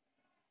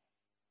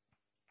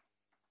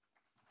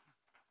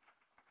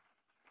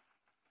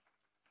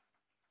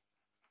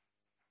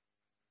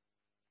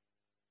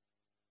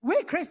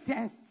 We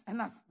Christians,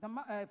 and as the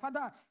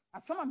Father,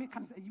 as some of me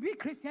can say, we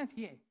Christians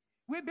here,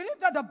 we believe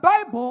that the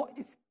Bible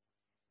is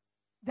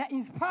The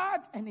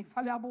inspired and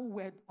infallible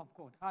word of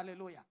God.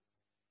 Hallelujah.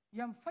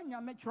 Yamfa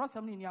nyame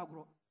kyerɛsɛm ne ni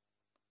agorɔ.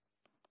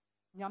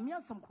 Nyame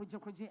asɛm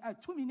kroje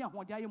atumi ne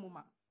ahode ayɛ mu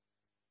ma.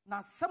 Na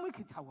asɛm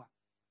ikitawa.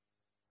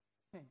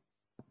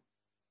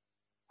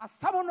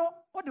 Asɛm no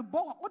wo de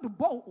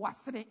bɔ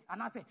wasere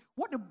anase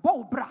wo de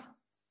bɔ bra.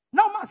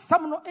 Na ma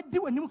asɛm no edi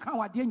w'anim kan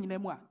wade nyina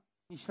mu a.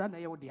 Nhyira na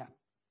yɛ wo de a.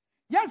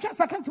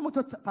 Yɛhwɛ 2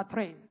 Timothy chapter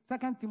 3.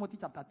 2 Timothy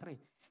chapter 3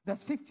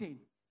 verse 15.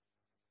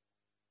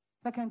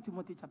 2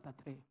 Timothy chapter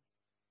 3.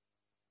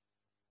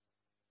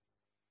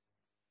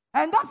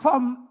 And that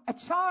from a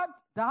child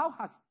thou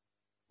hast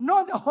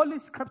known the holy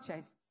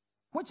scriptures,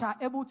 which are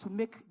able to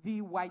make thee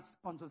wise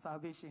unto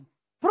salvation,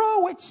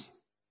 through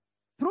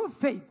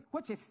faith,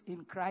 which is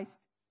in Christ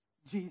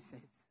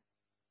Jesus.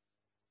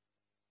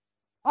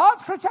 All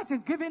scriptures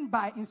is given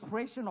by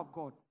inspiration of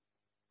God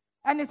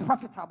and is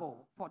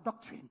profitable for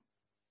doctrine,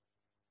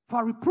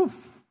 for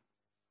reproof,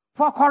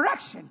 for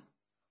correction,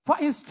 for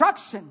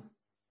instruction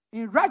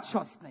in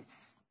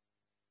righteousness,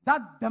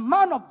 that the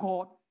man of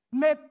God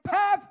may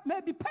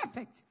be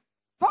perfect,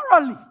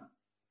 thoroughly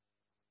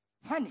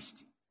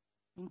furnished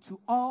into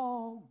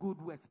all good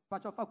works.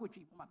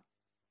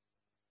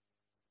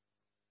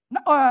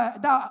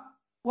 Now,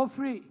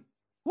 free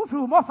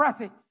more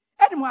phrase.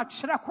 Anyone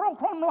chere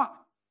kronkron no a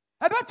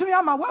ebetumi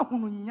ama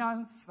wahunu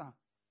nyansa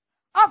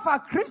afa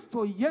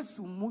Kristo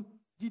Yesu mu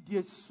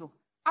didie so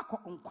akọ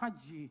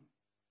nkwagye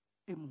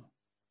emu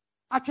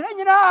atwere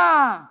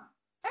nyina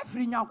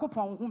efiri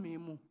Nyankopɔn home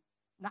mu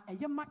na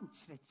eyema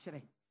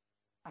nkyerɛkyerɛ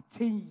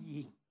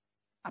atenye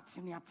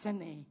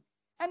atene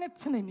ene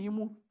tenene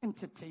mu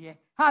nteteye.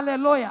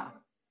 Hallelujah.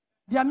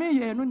 Dia me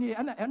ye no ni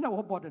ena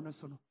wo body no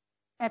so no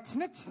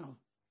eteneteno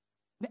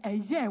na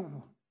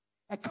eyewo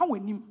eka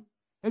wanim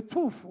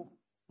etufo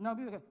na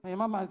bi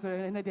mama so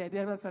ene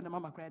de so na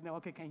mama kra na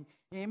okekan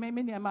me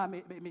ne ma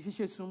me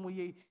hihye sum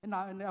ye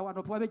na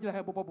wadopo abegira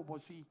he bobo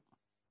so yi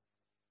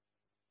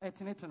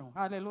eteneteno.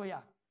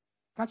 Hallelujah.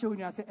 Ka che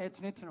onua se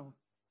eteneteno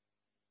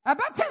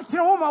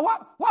abeteneteno wo ma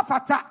wa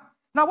fata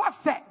na what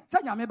say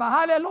nyame ba.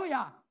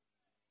 Hallelujah.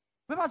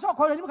 Me ba so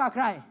ko ni ka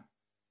cry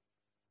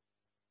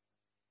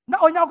na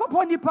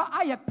Onyankopɔn nipa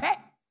aye pe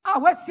a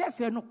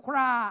wasiesie no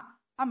kra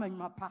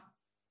amanyuma pa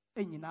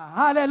enyina.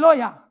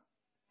 Hallelujah.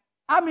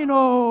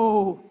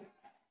 Amino.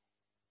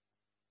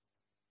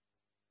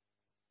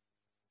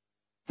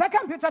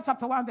 2 Peter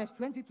chapter 1 verse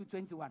 20 to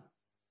 21.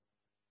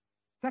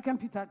 2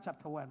 Peter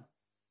chapter 1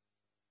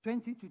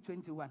 20 to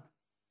 21.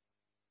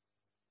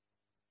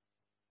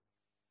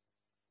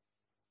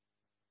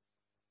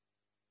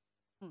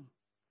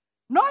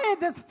 Knowing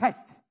this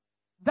first,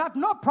 that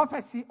no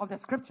prophecy of the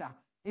scripture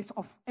is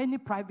of any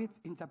private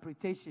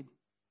interpretation.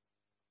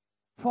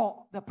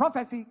 For the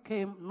prophecy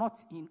came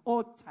not in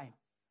old time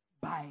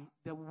by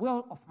the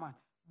will of man,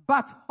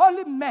 but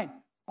holy men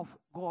of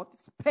God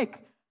spake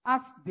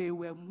as they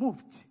were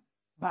moved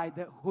by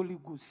the Holy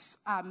Ghost.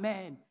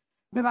 Amen.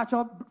 Me ba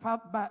cho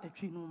ba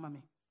etwinu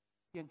mame.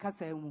 Yen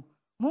kasa emu.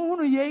 Mu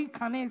hunu ye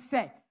kan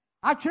say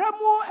atwere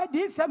mu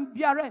adisem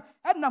biare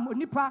enam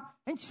onipa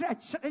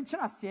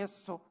enkyere ase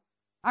so.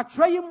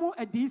 Atwere mu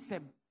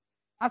adisem.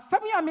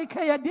 Asem ya me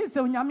kai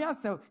adisem nyame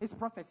asem is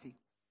prophecy.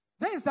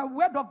 There is the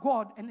word of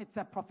God and it's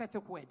a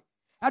prophetic word.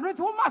 And when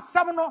you must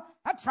no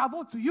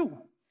travel to you.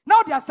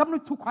 Now there are some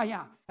two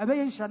kwaya. A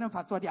very short and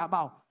fast what they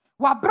about.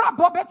 What bra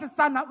bobet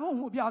sana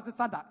who be out the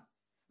sada.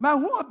 Man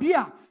who be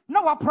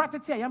now a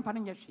practice a young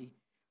panning yashi.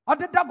 Or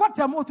the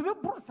dagota mo to be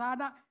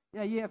brusana.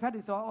 Yeah,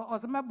 Fedis or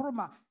some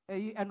bruma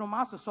and no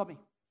master saw me.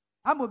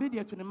 I'm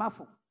obedient to the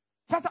mafu.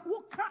 Just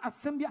who can't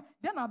assemble,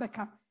 then I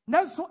become.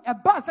 Now so a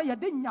bus I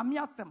didn't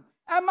yamiasem.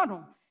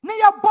 Amano.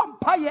 Near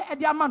bompaye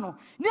ediamano.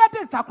 Near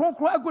this a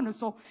concro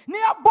aguneso.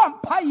 Near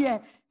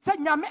bompaye. Say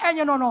nyame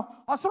enye no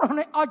osoro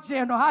ne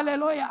oje no.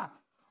 Hallelujah.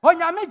 O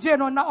nyame je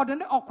no na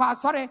odene okwa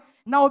sorry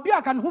na obi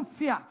aka ne ho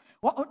fia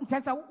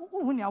ntesa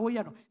hu ne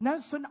awoye no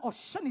nanso na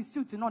ohye ne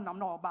suit no nam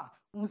na oba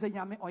hu say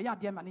nyame oya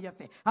de ma ne ye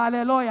fe.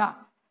 Hallelujah.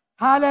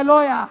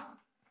 Hallelujah.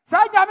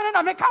 Say nyame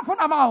na me kafo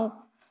na ma ho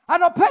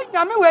anope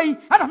nyame wei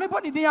ana me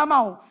boni din ama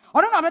ho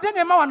ono na me de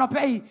ne ma wa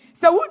anope yi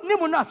say wonni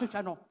mu na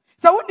ahwehwe no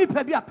say wonni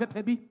pa bi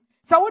apepa bi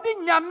say wonni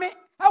nyame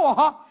e wo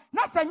ho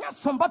na say nya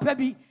somba pa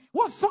bi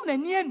wo som na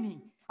ni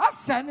ani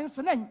asa ne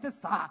nso na nte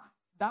saa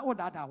da wo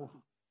da wo.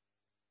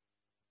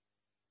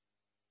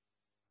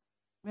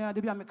 Me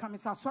ade bia me ka me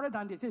sa sorry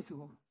dan de say si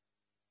ho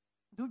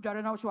du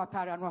dware na wo hwe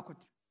atare anu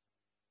akot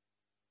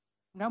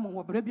na mo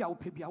wo bre bia wo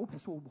pe bia wo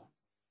pese wo bo.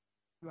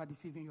 You are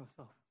deceiving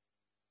yourself.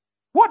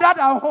 Wo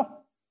da ho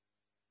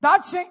da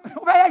chi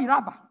wo be ya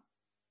yiraba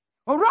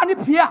owura ni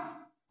pia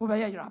wo be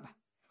ya yiraba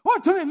wo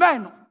tumi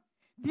men no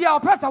dia o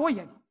pesa wo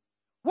ye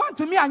wo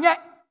tumi anye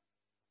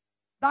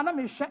da na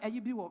me hwe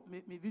ayi bi wo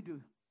me video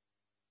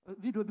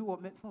bi wo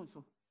me phone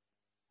so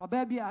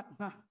oba bia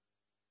na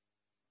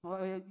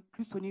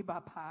Kristo ni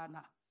ba pa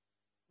na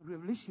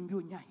revelation bi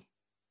onyai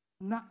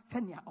na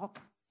senia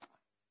ok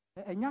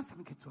enya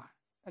sam ketua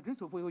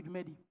Kristo fo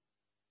yodwumadi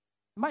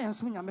ma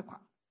yenso nyame kwa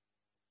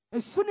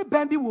esu ni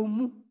ban bi wo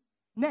mu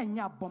na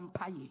enya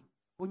bompaye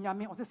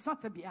onyame o se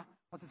sante bia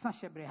was a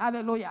sashebre.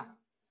 Hallelujah.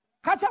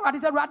 Catch up what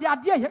is a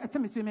radia to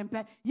me swimming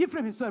pay. Ye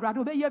free me so rad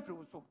obey ye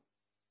through so.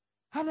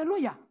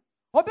 Hallelujah.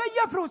 Obey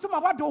ye through some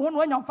of what do one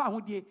when you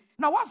found ye.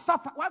 Now what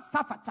suffer?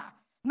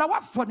 Now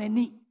what's for the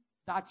knee?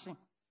 Daching.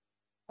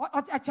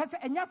 What I just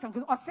and yes,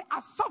 or say,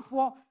 as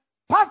software,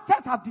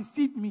 pastors have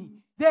deceived me.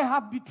 They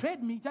have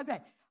betrayed me. Just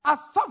say, as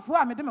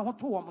software, I made them want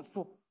to almost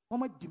so.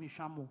 One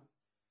dimishamo.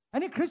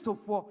 Any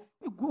Christopher,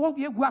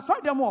 we are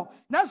sorry them all.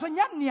 Now so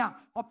yania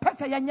or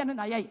pesa yan and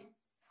I.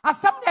 As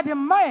some near the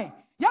may,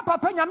 ya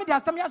papa yamid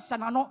as some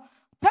yashanano,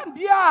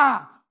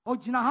 Tambia, or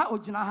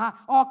jinaha,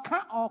 or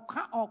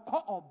ka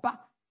or ba,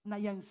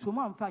 Nayan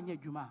Suman Fanya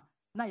Juma,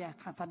 Naya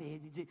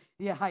Cansani,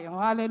 ye high,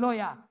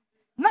 hallelujah.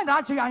 Neither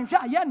actually I'm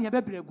sure yan ya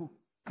bebregu.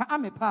 Ka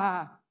ame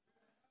pa.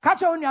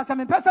 Catch on ya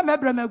some person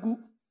mebremegu.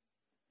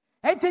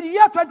 18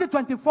 year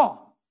 2024.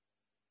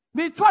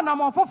 Me twa na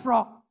mo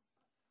foforo.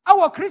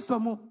 Awo Kristo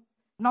mu.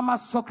 Na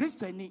maso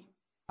Kristo ani.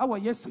 Awo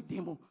Yesu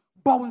di mu.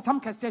 Bo nsam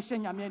kese hye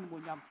nyame ani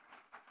monyam.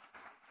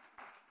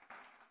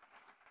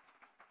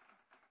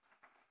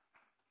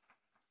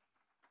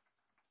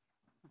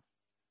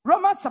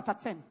 Romans chapter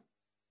 10.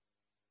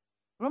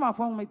 Romans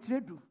 4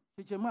 metredu.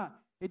 Chechema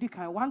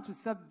edikan 1 to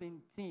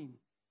 17.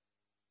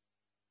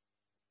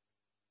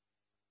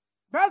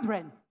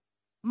 Brethren,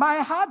 my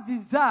heart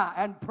desire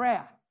and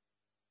prayer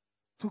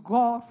to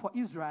God for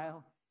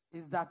Israel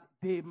is that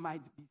they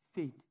might be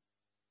saved.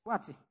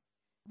 What's it?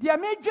 The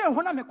major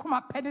when I come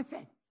up penny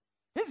say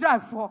Israel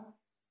for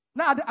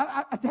now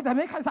I said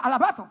Americans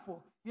Alabaster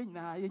for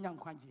young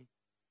Kwanji.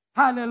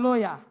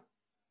 Hallelujah.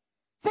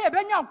 Say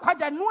Benya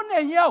Kwaja no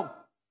name yo.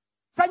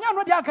 Sanya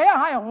no dia kaya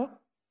high home.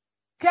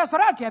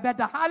 Kesarake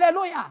better.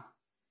 Hallelujah.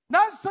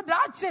 Now so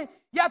that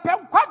ya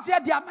pen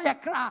Kwaja dia my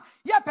cry.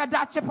 Ya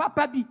pedache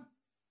papa bi.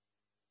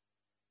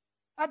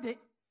 Ade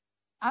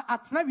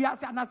atna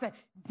wiase anase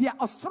dia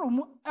osoro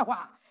mu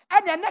ehwa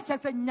ene na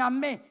chese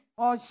nyame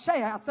or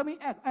share asemi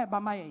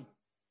bamaye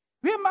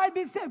we might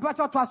be saved but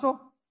so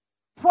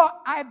for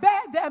I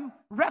bear them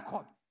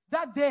record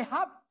that they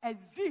have a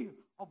zeal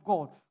of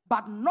God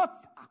but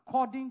not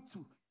according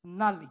to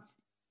knowledge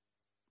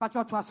but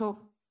so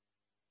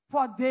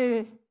for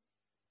they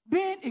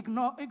being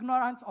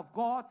ignorant of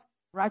God's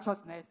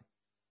righteousness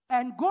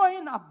and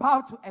going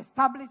about to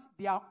establish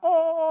their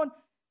own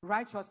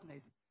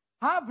righteousness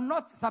have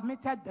not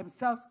submitted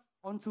themselves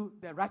unto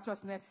the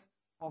righteousness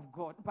of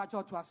God.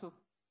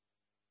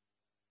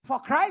 For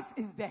Christ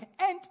is the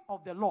end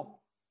of the law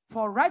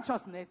for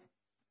righteousness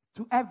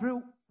to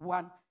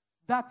everyone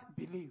that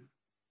believes.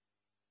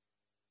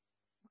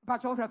 Now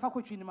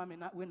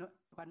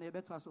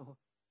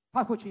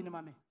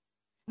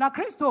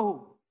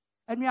Christo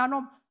and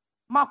Yanom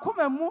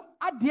Makumemu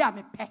adia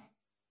me pe.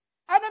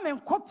 Ene me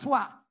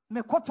nkotwa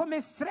me koto me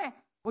sre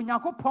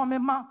Onyankopon me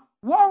ma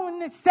won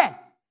ni se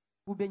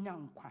ubenya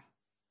nkwa.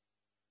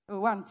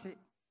 Wante.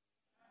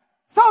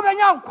 So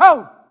ubenya nkwa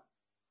o.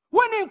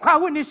 Woni nkwa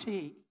woni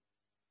hwe.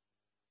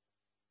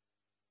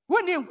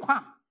 Woni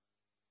nkwa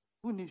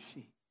woni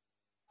hwe.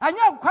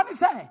 Anya nkwa ni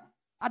se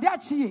ade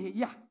achi ye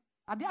ya.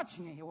 Ade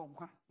achi ye wo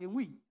nkwa.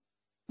 Enwi.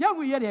 Ya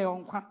wi ye de yo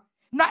nkwa.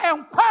 Na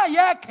enkwa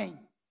ye ken.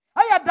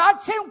 Aya da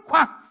achi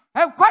nkwa.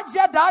 Enkwa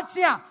je da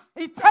achi a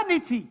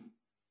eternity.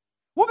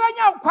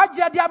 Ubenya nkwa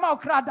je de ama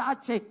okra da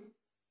achi.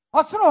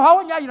 Osoro ha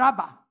wonya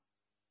yiraba.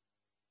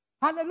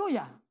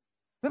 Hallelujah.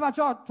 Beba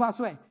cho to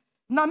aso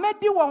na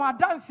medi won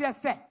adanse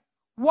se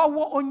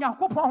wo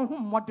Onyankopon ho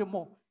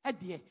modemo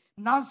ede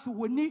nanso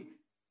woni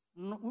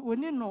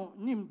no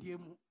nimdie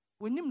mu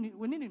woni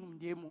ni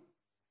nimdie mu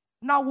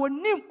na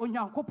wonim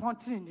Onyankopon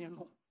trene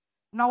no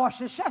na wo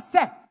hwehwe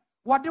se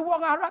wode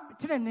won ara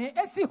trene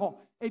esi ho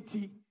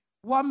eti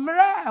wo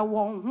mre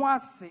won ho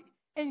ase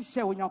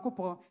enhye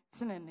Onyankopon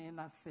trene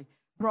na se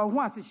bro ho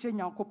ase hye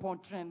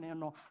Onyankopon trene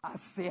no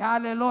ase.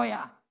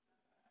 Hallelujah.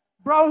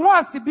 Bro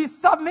wants to be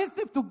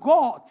submissive to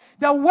God,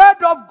 the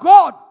word of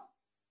God.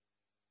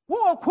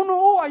 Wo kunu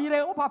wo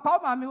yire wo papa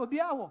ma me obi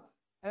awo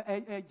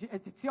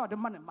etiti o de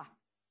manema.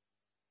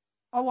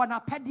 O wona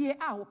pede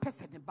a wo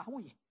pese ne ba wo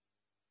ye.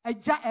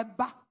 Eja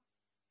eba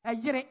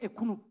eyire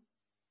ekunu.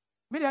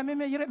 Me de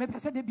me yire me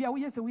pese de bia wo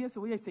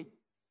yese.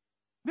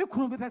 Me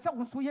kunu be pese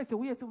wo so yese.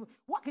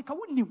 Wo keka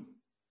wo nim.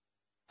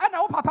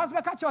 Ana wo papa so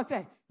be ka che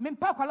say me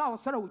mpa kwala wo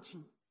soro wo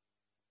chi.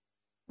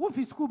 Wo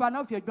fi school ba na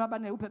wo fi adwa ba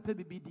na wo pepe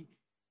bibidi.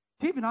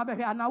 TV na be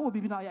hwe na wo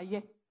bibi na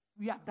ye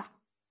wi ada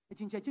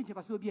echinche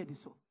fa so bi edi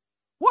so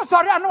wo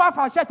sori anu wa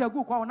fa shet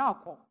agu kwa na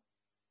akọ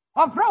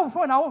ofra wo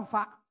phone na wo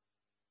mfa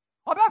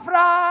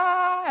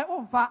obefra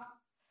wo mfa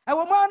e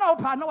wo mo na wo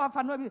pa na wa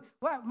fa no bi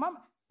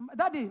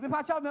daddy me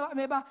pa cha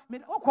me ba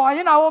wo ko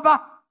yin na wo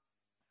ba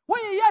wo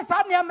yi yes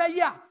an ya me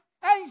ya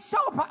en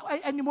show pa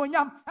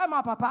animonyam e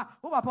ma papa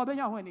wo papa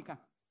obenya ho anika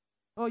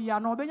o ya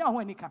no obenya ho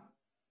anika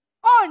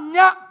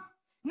onya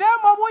na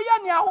mo wo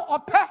ya ne a wo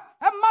ope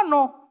e ma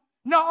no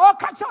na o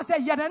ka cho say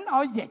ye na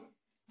o ye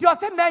di o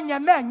say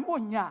men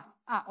onya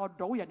a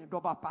odo wo ye ne do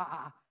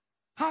papa.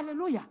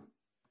 Hallelujah.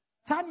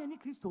 Tani ni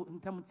Kristo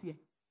ntamtie.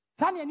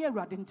 Tani ni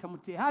Awurade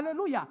ntamtie.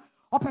 Hallelujah.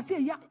 O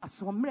pese ya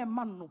asomre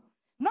ma no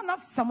na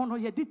asɛm no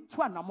yɛde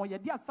tu anamɔ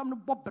yɛde asɛm no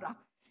bɔbra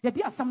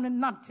yɛde asɛm no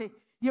nante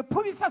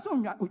yɛpɔwi sa so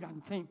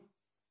onwanten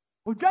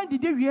odwan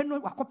didi wie no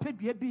wakɔpɛ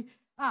dua bi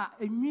a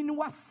enwi no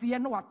waseɛ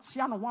no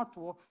wakyea no ho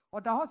ato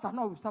ɔda hɔ sa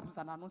na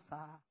ɔwusapusa na no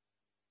saa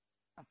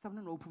asɛm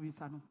no na ɔpɔwi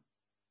sa no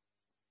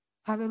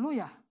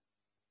hallelujah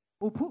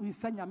ɔpɔwi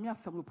sa nyame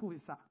asɛm ɔpɔwi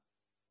sa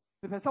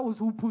bepɛ sɛ wo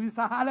so ɔpɔwi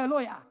sa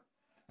hallelujah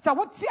sɛ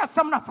wote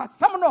asɛm no fa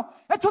asɛm no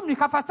ɛtum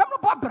nika fa asɛm no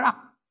bɔbra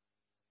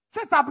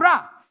sister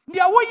bra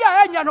nea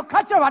woyɛ ɛnyɛ no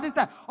ka kyerɛ wade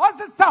sɛ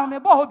ɔsesa me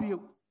bɔ hɔ bio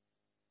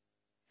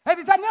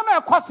ebisa nneɛma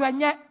ɛkɔ so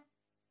ɛnyɛ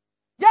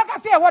yɛka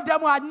sɛ yɛwɔ da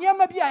mu a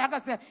nneɛma bi a yɛka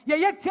sɛ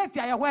yɛyɛ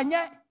tietia yɛwɔ ɛnyɛ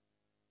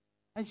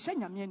ɛnhyɛ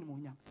nyame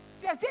animuonyam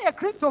sɛ yɛsɛ yɛ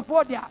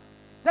kristofoɔ de a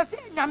sɛ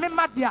yɛ nyame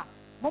ma de a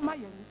moma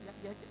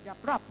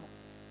yɛbrabɔ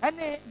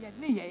ɛne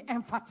yɛne yɛ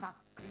ɛmfata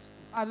kristo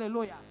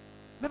hallelujah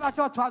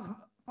mebakyɛ ɔtoa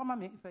fama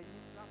me fa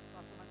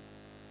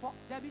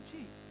dabi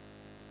kyi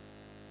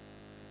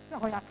sɛ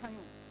hɔ yɛakan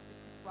o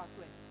ɛti toa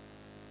so ɛ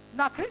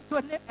na kristo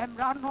ne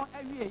mmara no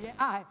awieyɛ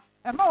a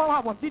ɛma wɔn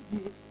a wɔgye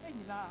die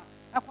nyinaa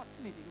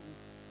ɛkɔtene ne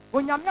mu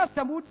onyame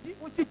asɛm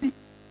wogye di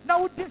na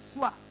wodi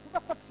so a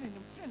wobɛkɔtene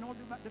nim tene ne wode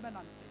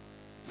bɛnante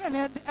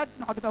tene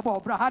na wode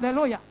bɛbɔ ɔbra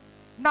hallelujah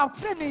na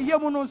tene yɛ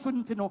mu no nso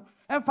nti no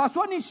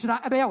ɛmfasoɔ ne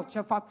nhyira ɛbɛyɛ wo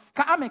kyɛfa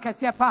ka ame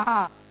kɛseɛ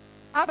paa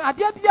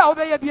adeɛ bi a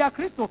wobɛyɛ bia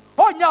kristo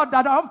ɔnyɛ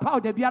ɔda na ɔmpa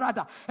ɔda biara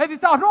da ɛfiri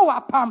sɛ ɔno wɔ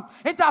apam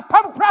nti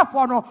apam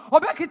korafoɔ no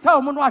ɔbɛkita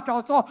wo mu no atwa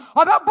wo so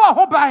ɔbɛbɔ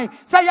ho ban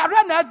sɛ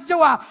yareɛ na agye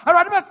wo a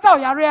awurade bɛsa wo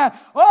yareɛ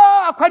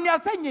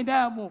akwanneasɛ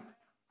nyinaa mu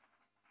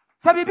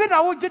sɛ biribi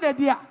na wogye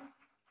n'adi a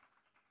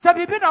sɛ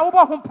biribi na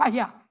wobɔ ho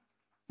mpaeɛ a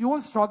you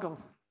won't struggle.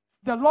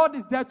 The Lord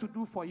is there to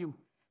do for you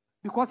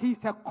because he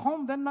is a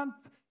covenant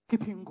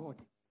keeping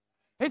God.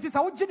 It is a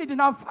wogye ne di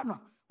na mfa no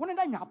wone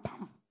na nya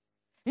apam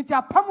nti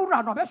apam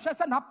wura no bɛhwɛ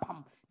sɛ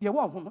n'apam deɛ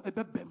wɔ ho no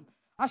ɛbɛbɛm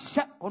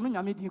ahyɛ ɔno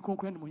nyame din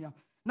kronkron ne munya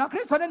na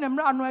kristo ne ne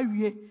mmara no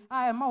awie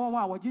a ɛma wɔn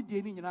a wɔgye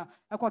die ne nyinaa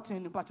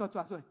ɛkɔtene ne mpakyɛ to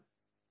aso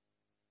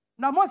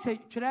na Mose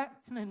twerɛ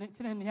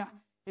tenene a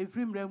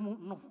ɛfiri mmara mu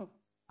no ho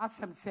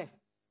asɛm sɛ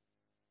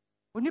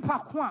onipa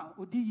ko a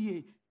odi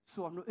yie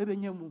so no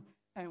ɛbɛnya mu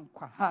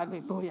ɛnkwa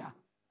hallelujah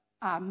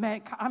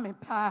amen ka amen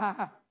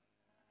pa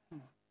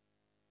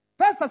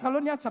 1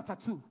 Thessalonians chapter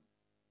 2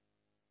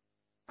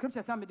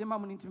 scripture say me dey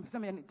mamu ntim say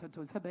me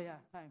to say be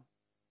time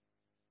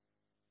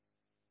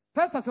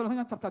 1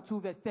 Thessalonians chapter 2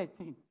 verse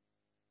 13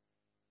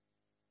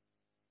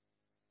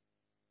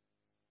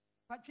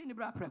 Patwi ni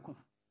bra preko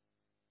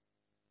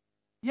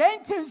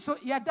yentin so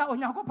yeda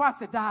onyankopɔ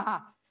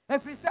aseda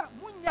efiri sɛ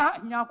munya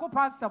nyankopɔ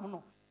asɛm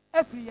no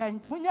efiri yan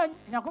munya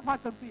nyankopɔ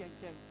asɛm fi yan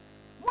kyɛn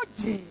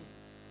mugye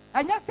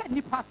anya sɛ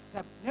nipa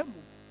asɛm na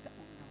mu da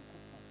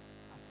onyankopɔ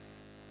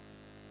asɛm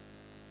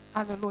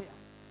hallelujah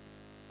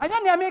anya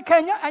ne me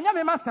kanya anya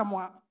me masɛm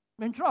a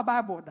mentwerɛ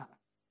bible da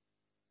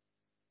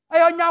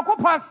ɛyɛ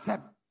onyankopɔ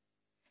asɛm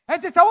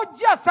enti sɛ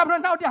wogye asɛm no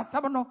na wode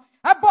asɛm no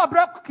ɛbɔ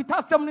brɛ kita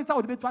asɛm no sɛ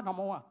wode betu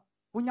anamɔ a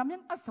onyame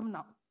asɛm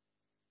na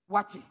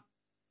wagye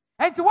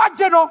enti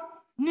wagye no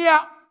nea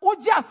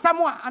wogye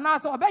asɛm a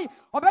anaasɛ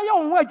ɔbɛyɛ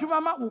wo ho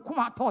adwuma ma wo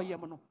kuma atɔɔyɛ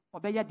mu no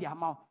ɔbɛyɛ de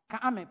ama wo ka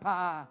ame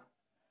paa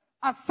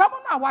asɛm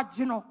no a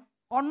wagye no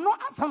ɔno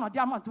asɛm no de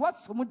ama nti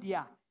wasom deɛ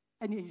a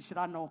ɛne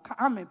ɛhyira no ka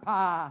ame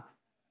paa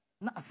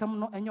na asɛm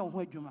no ɛnyɛ wo ho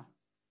adwuma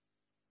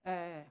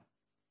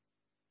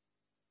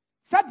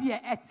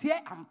sɛdeɛ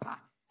ɛteɛ ampa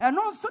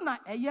ɛno nso na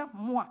ɛyɛ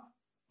mo a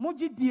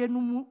mogye die no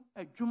mu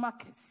adwuma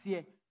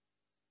kɛseɛ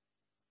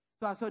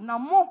so na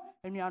mo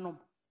anuanom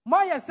mo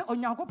ayɛ sɛ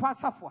onyankopɔn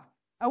asafo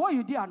a ɛwɔ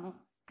Yudea no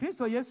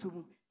Kristo Yesu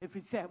mu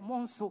ɛfiri sɛ mo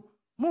nso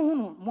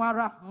mohunu mo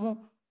ara mo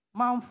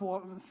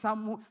manfoɔ nsa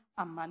mu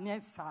amane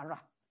sara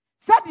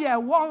sɛdeɛ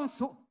ɛwɔ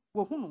nso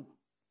wɔhunu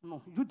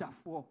no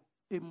Yudafoɔ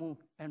emu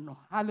ɛno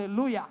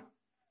hallelujah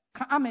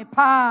ka ame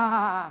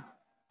pa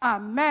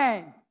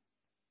amen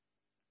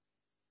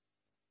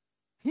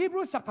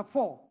Hebrews chapter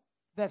 4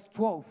 verse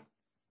 12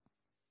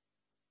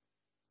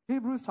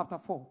 Hebrews chapter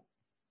 4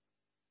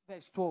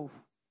 verse 12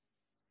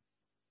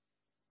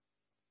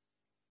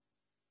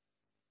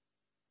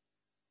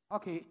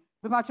 okay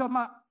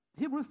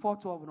Hebrews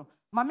 4:12 no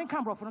ma me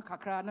kan brofo no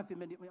kakra na fe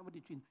me de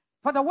twin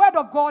for the word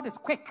of God is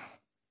quick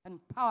and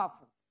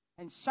powerful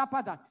and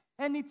sharper than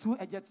any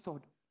two-edged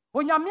sword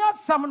onyame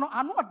asɛm no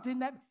ano ɔde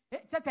na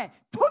tete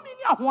tumi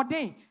ni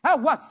ahoden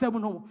ɛwɔ asɛm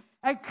no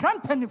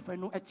ɛkranta ne fa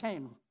no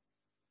ɛkyɛn no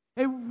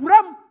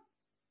ewuram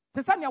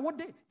te sɛ nea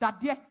wode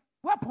dadeɛ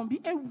weapon bi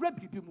ewura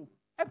bibi mu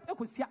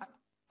ekosi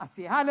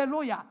ase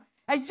hallelujah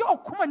ɛyɛ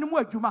okoma ne mu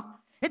adwuma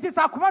it is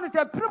akoma no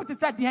sɛ prim te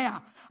sɛ deɛ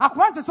a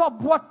akoma te sɛ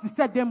ɔboɔ te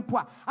sɛ dempo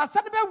a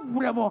asɛm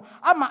bɛwura mu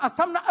ama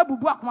asɛm na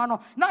abubu akoma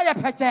no na yɛ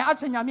pɛkyɛ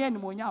ahyɛ nyame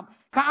animonyam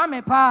ka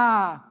ame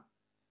pa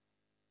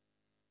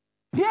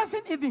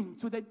piercing even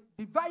to the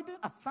dividing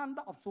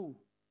asunder of soul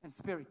and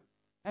spirit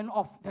and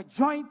of the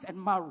joint and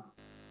marrow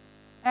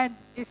and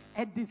is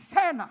a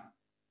discerner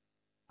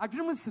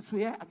adwene mu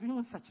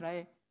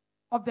sakyerɛeɛ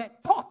of the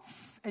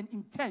thoughts and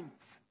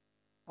intents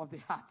of the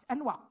heart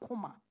and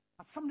wakoma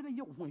asɛm no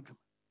bɛyɛ wo ho adwuma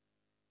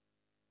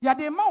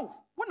yɛde ma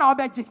wo na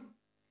wobɛgye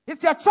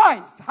it's your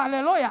choice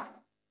hallelujah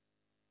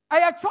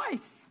A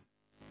choice.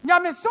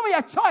 Nyamesom is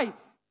a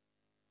choice.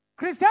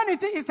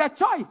 Christianity is a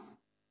choice.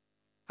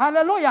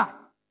 Hallelujah.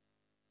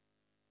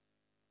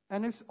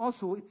 And it's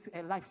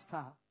a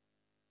lifestyle.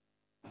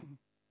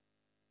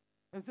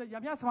 And so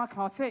Yamiasama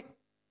can say,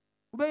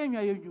 Obey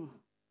you.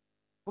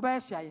 Obey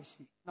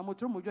Shayashi.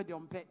 Namotomo de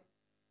Ompe.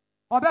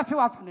 Obey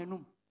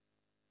Fiwafanenum.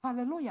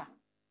 Hallelujah.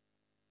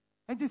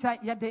 And it's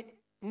like Yade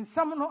in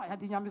some no at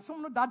the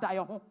Yamisum no dada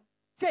your home.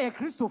 Say a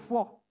Christo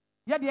for.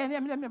 Yet the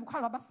enemy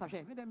Alabaster,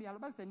 me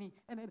Alabaster ni.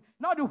 And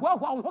now the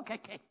wow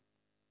keke.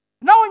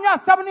 Now when you're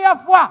 7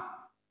 years for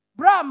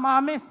Bra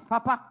Mamis,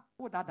 Papa,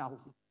 oh dada.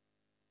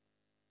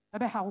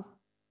 Ebe how?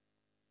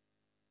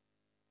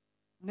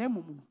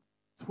 Nemumu.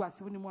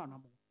 Twasini mwana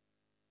mo.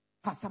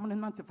 Fasamne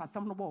nante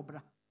fasamno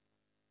bobra.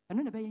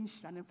 Eno ne be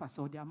yinhira ne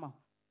faso de ama.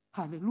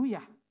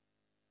 Hallelujah.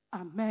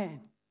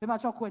 Amen. Beba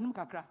choko enum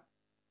kakra.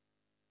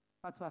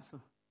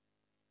 Patwaso.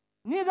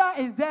 Neither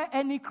is there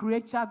any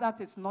creature that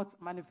is not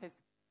manifest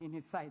in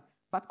his sight,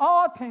 but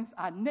all things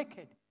are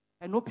naked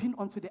and open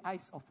unto the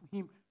eyes of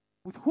him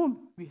with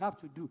whom we have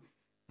to do.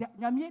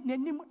 Nyame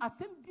nenim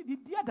asem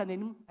bibia da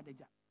nenim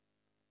adeja.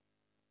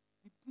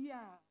 Bibia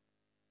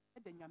e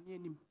da nyame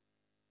nenim.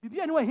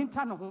 Bibia ne wa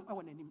hinta no ho e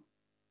wo nenim.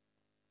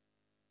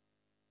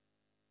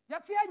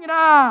 Yate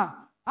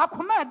anyina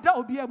akoma da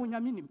obi a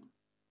munyame nim.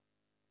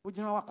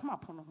 Ogina wakoma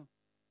pono ho.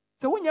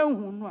 Se wonya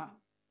hu no a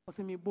o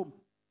se me bom.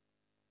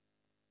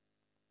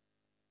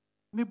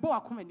 Me bo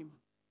akoma nim.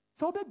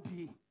 Se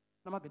obebie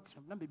na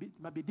mabetrem na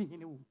mabedi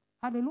hene wo.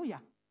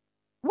 Hallelujah.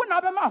 Wona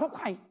obema ho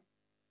kwan.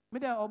 Me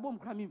de obom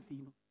kra me mfi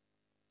no.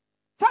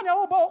 Tanya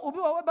wo bo obi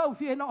wo ba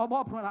ofie na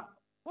obo pono na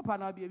wo pa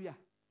na bia bia.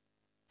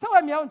 Se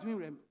wa mia ontumi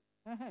wrem.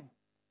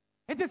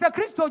 It is a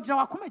Christo gina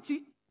wakoma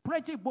chi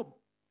pono chi bom.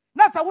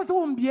 Na sa wo se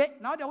wo mbie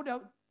na wo de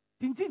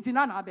tintintin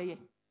na abeye.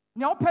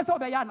 Ne wo pese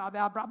obeya na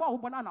abeye abrabo wo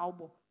bona na wo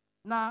bo.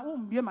 Na wo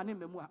mbie ma ne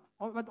memu a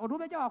odo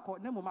beja akọ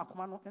na memu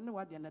akoma no ene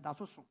wa de ne da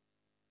soso.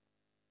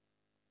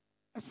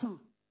 Esun.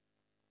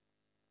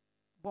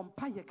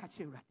 Bompa ye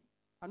kache urade.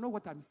 I know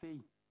what I'm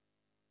saying.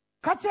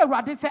 Kache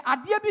urade se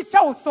adie bi hye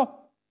wo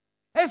so.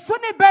 Esu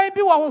ni ben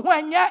bi wo ho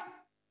enye.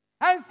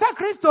 Ense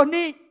Kristo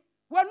ni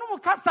wanum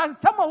kasa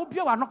nsam a wo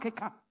bie wa no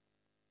keka.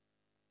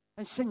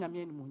 Enhye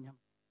nyame ni munyam.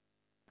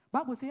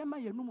 Bible say yema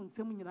yenum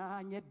nsam nyina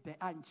anye de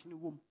anchine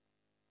wom.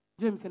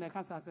 James na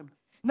kasa asem.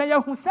 Na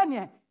yehu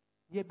sane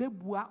ye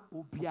bebua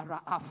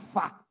obiara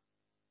afa.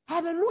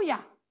 Hallelujah.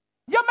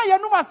 Yema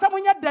yenum asam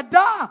nye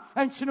deda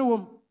anchine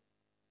wom.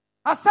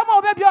 Asam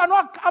obebia no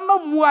ama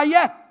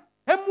muaye.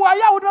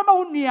 Emuaye wo do ma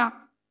wonua.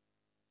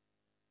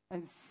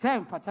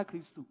 Ensem fata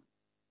Kristo.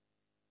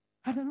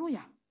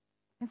 Hallelujah.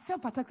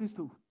 Ensem fata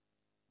Kristo.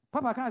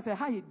 Papa can say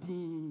hi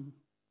din.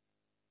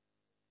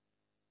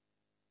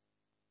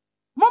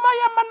 Mama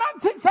ya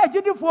manante se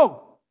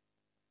agidifo.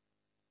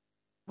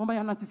 Mama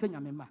ya nanti se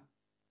nyame ma.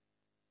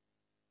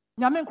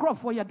 Nyame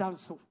nkrofo ye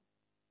danso.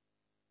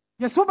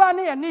 Yesuba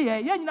ne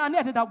ye nyina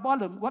ne de da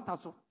bolum water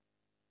so.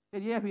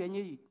 Ye hwe nye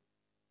yi.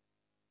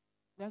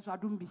 Denso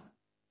adumbi.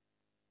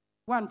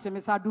 Wante me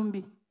sa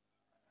adumbi.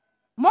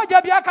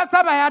 Moja bia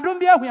kasaba ya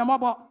adumbi ehwe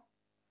mobo.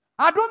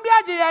 Adumbi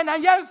age ye na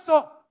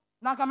yenso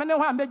na kamene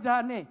ho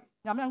ambejira ne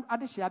nyame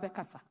ade hia be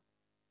kasa.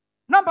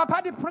 Na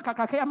papa de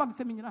prokakaka ya mam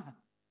se me nyina ha.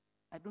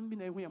 Adumbi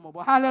na ehwe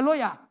mobo.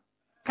 Hallelujah.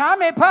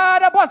 Kame pa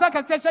da bosa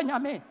ka se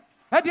nyame.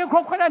 Edi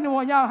kronkwana ni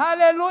wonya.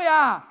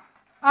 Hallelujah.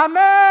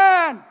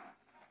 Amen.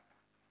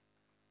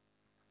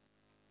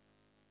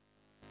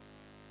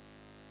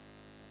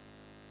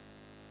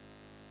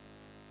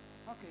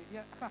 Okay,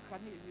 yeah,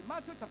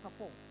 Matthew chapter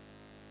 4.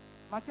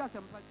 Matthew 9,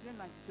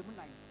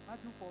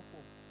 Matthew 4:4.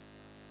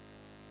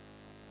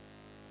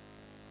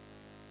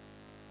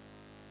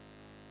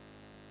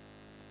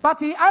 But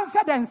he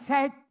answered and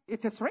said,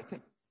 it is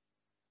written,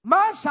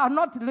 man shall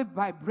not live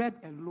by bread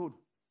alone,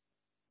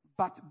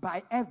 but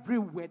by every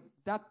word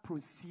that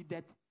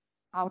proceeded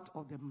out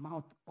of the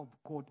mouth of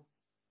God.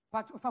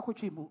 But if I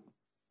could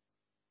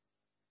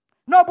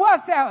no boy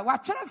say,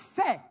 what should I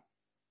say?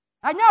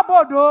 Anya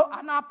bodo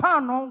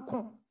anapa no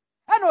nko.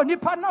 Ena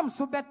onipa nam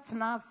so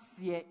betena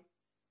se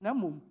na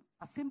mum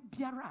asem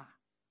biara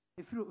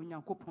efiri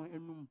onyankopon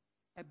enum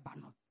eba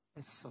no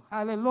eso.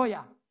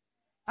 Hallelujah.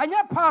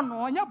 Anya pa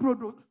no, anya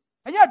brodo,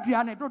 anya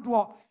aduane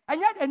dodo,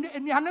 anya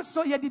enuane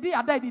so ye didi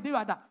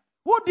ada.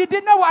 Wo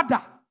didi na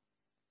wada.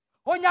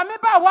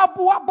 Onyame ba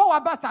wabo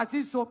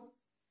wabasasi so.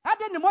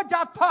 Ade ni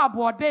moja to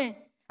aboden.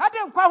 Ade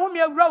nkwa ho me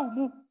awura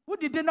mu. Wo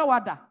didi na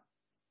wada.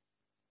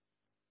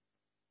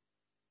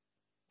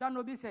 Dan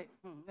obi say,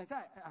 na say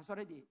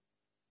asore de.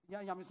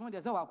 Nyame so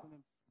de say wa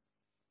komem.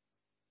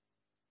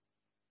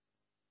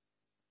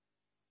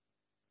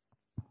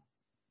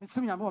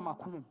 Nsum nyame wa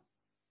makomem.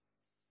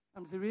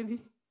 I'm say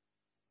really?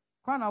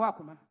 Kwa na wa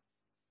koma.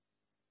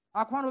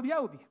 Akwa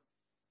no obi.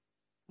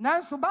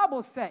 Nanso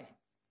Bible say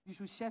you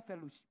should share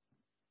fellowship.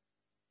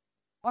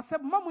 Ose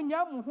mamu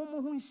nya mu ho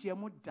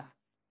nhyiamu da.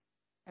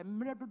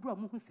 Emre dodo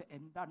amu hu se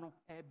enda no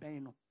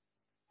eben no.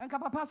 Enka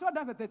papa so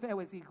da fefe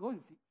we si go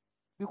nsi.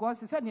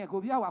 Because he said near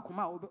Gobia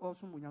Wakuma or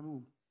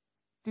Sumunyam.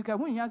 Tika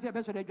who yancy a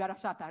better dwara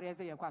shatare as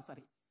a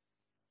quasari.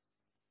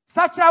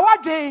 Sachra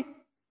wadwe.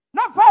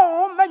 Na fa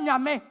wo ma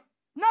nyame.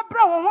 Na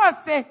bra wo ho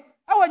ase.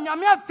 E wo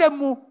nyame asem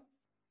mu.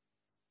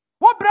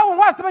 Wo bra wo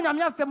ho ase ma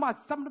nyame asem mu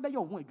asem no be ye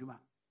wo ho adwuma.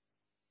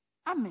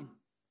 Amen.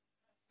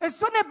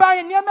 Esu ne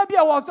ban niam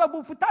bia wo so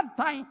bu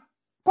futantan.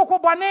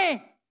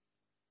 Kokobone.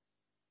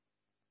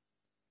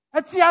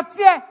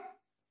 Atiatie.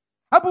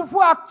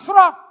 Abufu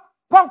atro.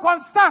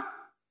 Konkonsa.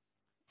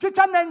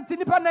 Chicha nanti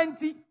nipa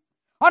nanti.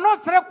 Ono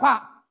sere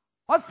kwa.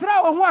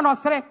 Osra wo ho an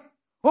osre.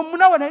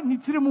 Omuna wo ni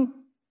tirimu.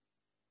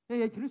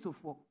 Ye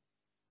Kristofo.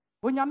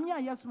 Onyame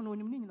ayeso no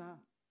onim ni nyina.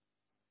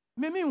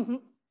 Memi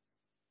hu.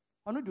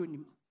 Ono de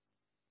onim.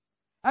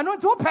 Anu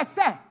nti wo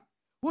pese.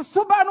 Wo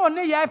suba no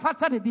ne ye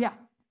fata de dia.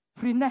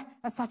 Free ne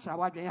esachra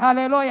wadwen.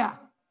 Hallelujah.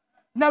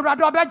 Na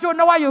Awurade obeje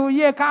no wa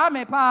ye ka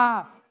me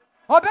pa.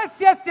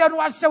 Obesiesie no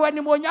wa hye wani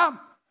monyam.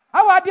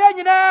 Awade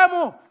anyina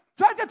mu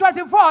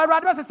 2024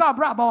 Awurade be sesa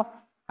brabo.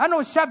 Ana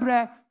o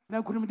hyebre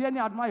na nkunumde ni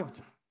adoma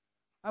yoche.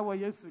 Awo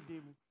Yesu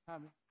dim.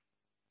 Amen.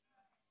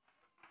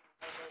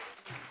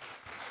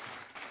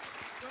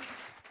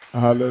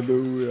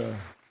 Hallelujah.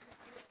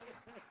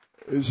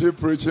 Is she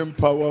preaching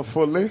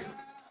powerfully?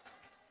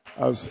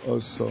 That's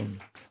awesome.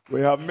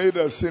 We have made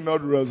a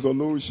synod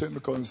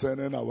resolution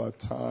concerning our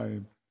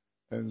time.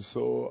 And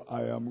so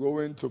I am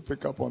going to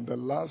pick up on the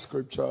last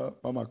scripture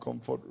Mama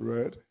Comfort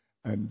read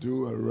and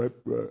do a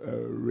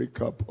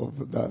recap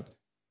of that.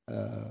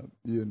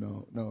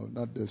 No,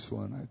 not this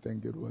one. I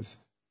think it was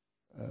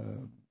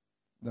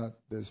not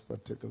this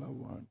particular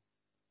one.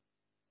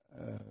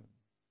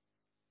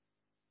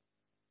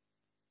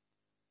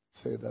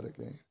 Say that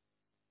again.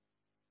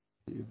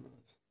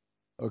 Hebrews.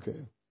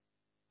 Okay.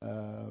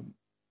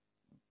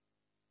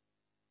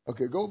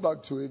 Okay, go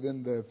back to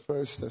even the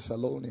First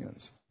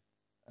Thessalonians.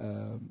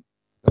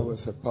 That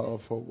was a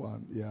powerful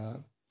one, yeah.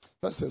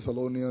 First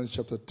Thessalonians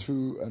chapter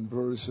 2 and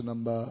verse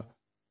number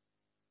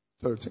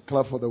 13.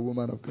 Clap for the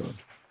woman of God.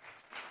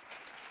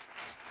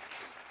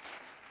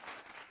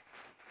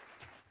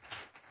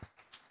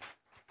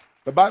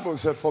 The Bible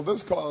said, for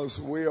this cause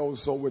we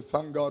also will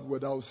thank God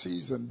without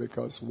ceasing,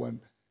 because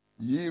when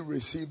ye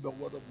received the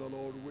word of the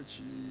Lord which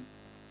ye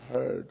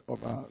heard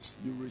of us,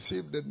 you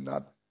received it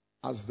not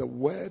as the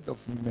word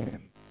of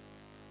men,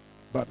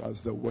 but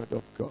as the word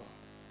of God.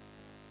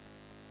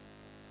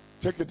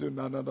 Take it in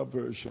another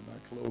version. I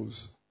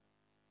close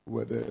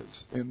with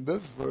this. In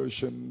this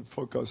version,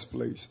 focus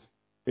please.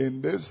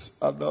 In this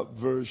other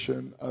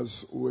version,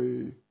 as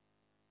we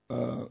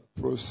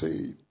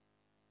proceed,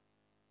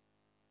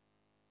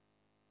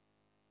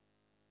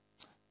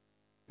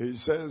 he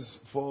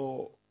says,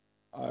 for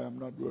I am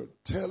not good.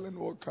 Telling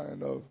what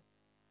kind of,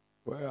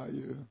 where are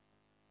you?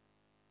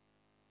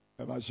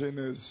 The machine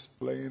is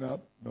playing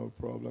up, no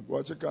problem.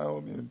 Watch it, can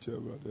help me and tell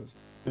brothers.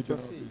 Picking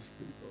up these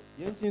people.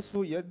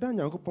 So yɛda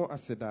Nyankopɔn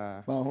ase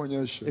daa. Ma ho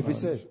nyɛ hye. Ɛfiri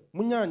sɛ,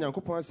 munya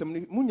Nyankopɔn asɛm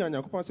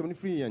no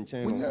firi yɛn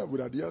nkyɛn no. Munya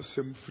Awurade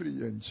asɛm firi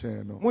yɛn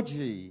nkyɛn no.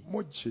 Mogye.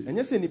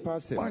 Ɛnyɛ sɛ nipa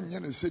asɛm. Wanyɛ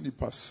ne sɛ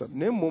nipa asɛm.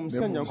 Na mmom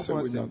sɛ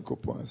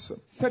Nyankopɔn asɛm.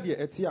 Sɛdeɛ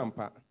ɛte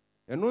ampa.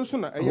 Ɛno nso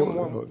na ɛyɛ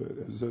mmoa. Hold it.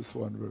 It's just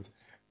one verse.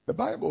 The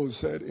Bible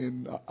said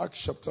in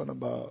Acts chapter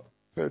number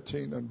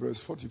 13 and verse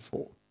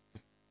 44.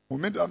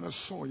 Momenta no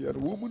so yɛ no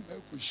woman na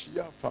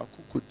kuhyia fa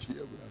kokotie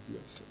Awurade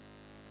asɛm.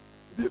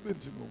 Die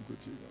benti no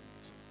nkotie yɛ.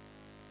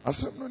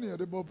 Asɛm no ne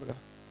yɛde bɔbra.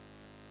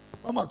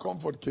 Mama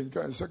Comfort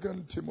Kinka in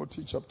 2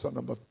 Timothy chapter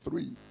number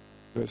 3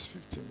 verse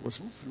 15 was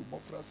wofiri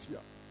mmɔfra se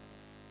a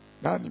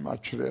na anim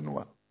atwerɛ no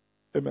a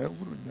ɛma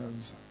ɛhunu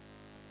nyansa.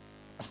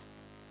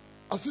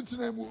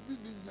 Asetena mu obi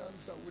ne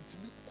nyansa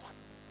wotumi kwana.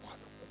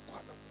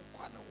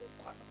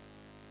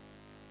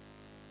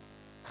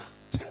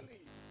 Tell me.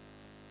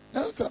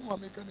 Nyansa no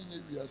ameka no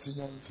nyɛ wiase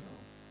nyansa.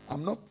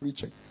 I'm not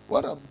preaching.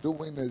 What I'm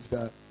doing is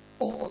that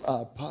all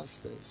our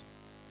pastors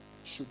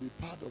should be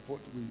part of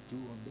what we do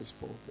on this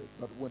pulpit.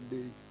 But when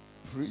they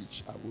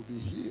preach, I will be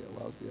here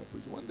whilst they are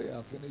preaching. When they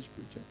are finished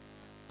preaching,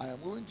 I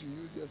am going to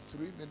use just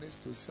 3 minutes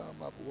to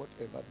sum up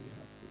whatever they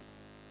have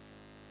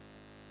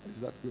preached. Is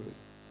that good?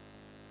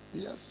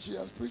 She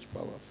has preached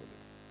powerfully.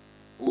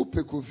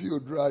 Kofi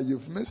Oduro,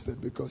 you've missed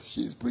it because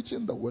she's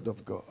preaching the word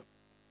of God.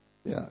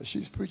 Yeah,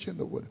 she's preaching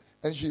the word.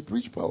 And she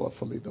preached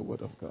powerfully the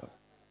word of God.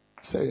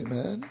 Say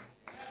amen.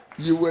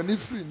 You were ni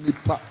free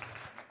nipa.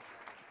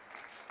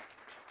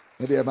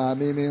 Ede ma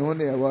mi hu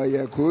ne wa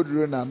ye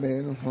kodru na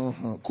men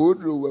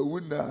kodru wa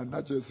wuna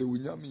na je se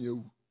wunyam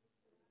yewu.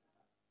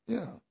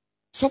 Yeah.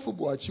 Sofo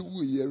bo achi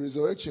wu ye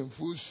resurrection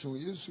fu sun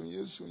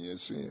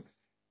yesu.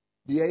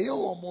 The ye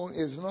woman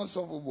is not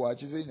sofo bo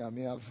achi se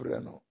nyame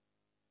afre no.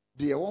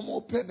 The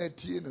woman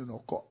penalty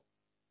no ko.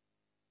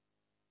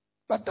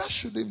 But that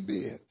shouldn't be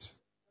it.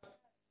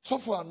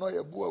 Sofo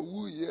anoye bo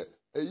wu ye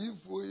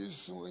eyifo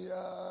isun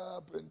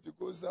ya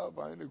Pentecostal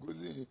vine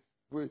gozi.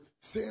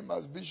 Same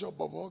as Bishop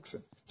of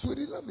Oxen. So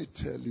let me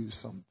tell you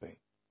something.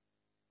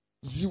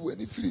 You and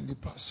if you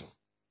need person,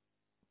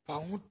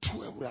 found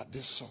 2 at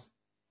this song.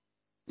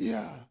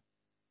 Yeah.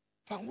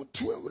 Found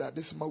 2 at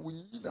this ma we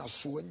need a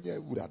sonya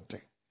would have.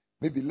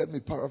 Maybe let me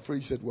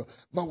paraphrase it.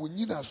 Ma we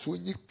need a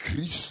sonya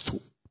Christo.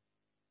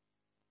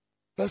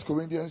 1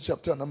 Corinthians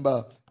chapter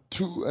number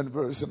 2 and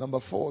verse number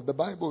 4. The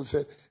Bible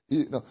said,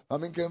 I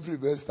mean, came from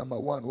verse number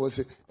 1 was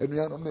it,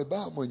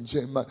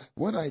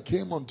 when I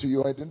came unto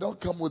you, I did not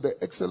come with the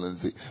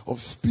excellency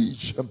of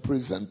speech and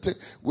presented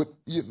with,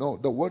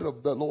 the word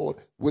of the Lord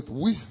with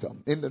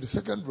wisdom. In the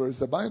second verse,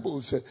 the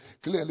Bible said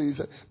clearly, he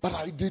said, but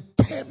I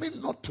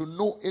determined not to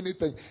know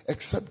anything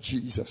except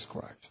Jesus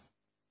Christ.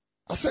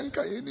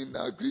 Asenka yeni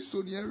na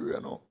Kristo ni area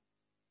no.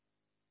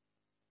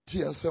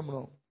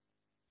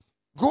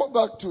 Go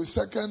back to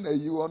second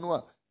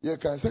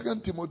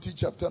Second Timothy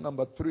chapter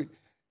number 3.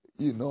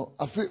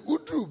 Afe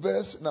Udru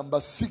verse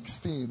number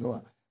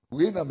 16.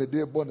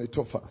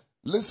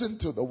 Listen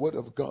to the word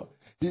of God.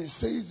 He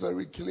says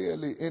very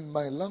clearly in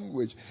my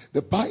language.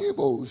 The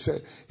Bible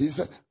said, he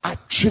said,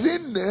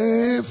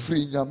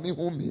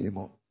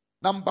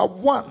 number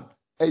 1,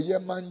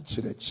 eyeman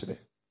chire.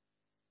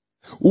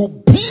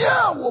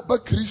 Ubia woba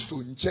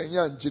Kristo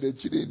nchenya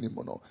nchire ni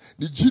mono.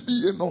 Ni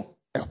jidi no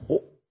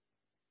eho.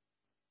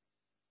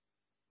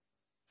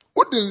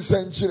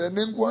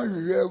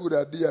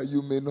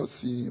 You may not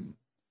see him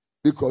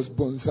because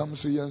bonsam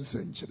so yan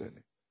senchire.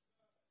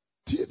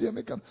 Tie de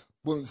mekan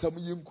bonsam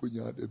yim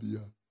konya da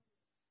bia.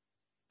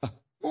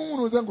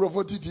 Mungu zan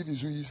grofo TV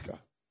so yiska.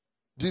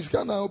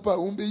 Diska na opa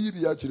umbe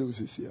yiri ya chire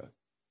osesia.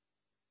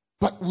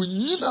 But we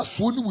need a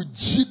sword with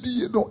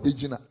GD no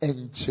ejina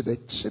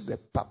enchire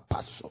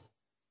papa so.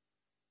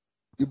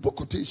 The book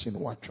quotation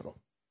watchro.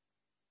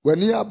 When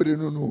you abre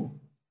no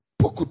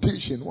book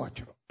quotation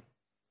watchro.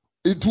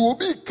 It will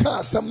be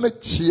some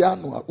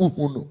chiano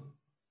uhuno.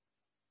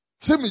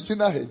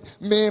 Semijina he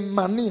me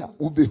mania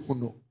ube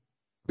huno.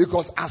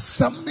 Because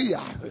assembly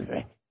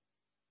are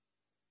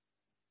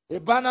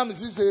Ebanam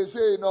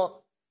say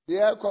the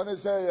air corner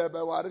say be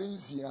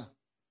warinsia.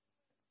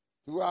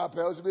 To our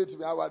persbit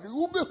to our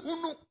ube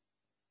huno.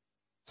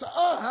 So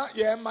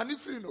yeah, money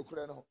free no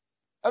kreno.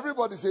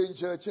 Everybody saying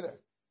chire.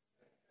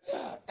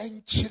 Yeah,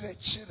 and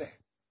chire.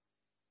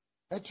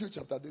 Matthew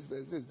chapter this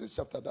verse, this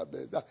chapter that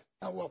verse, that.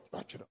 Now what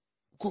natural.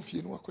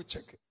 Kofi no akọ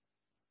check.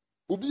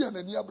 Obi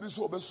anani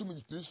abreso obesum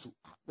Kristo.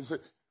 Me say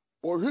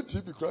o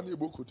hweti bi kra na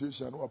ebo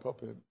quotation no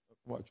papa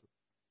no ajo.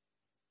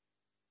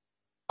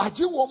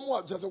 Aje wo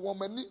mo aje wo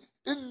mani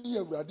enni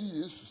awurade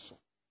Yesu so.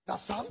 Na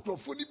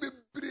santrofo ni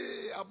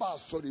bebre aba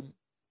asori mu.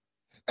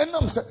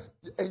 Enam say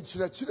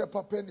enchirechire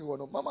papa ni ho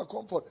no mama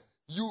comfort.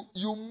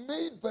 You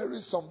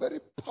made some very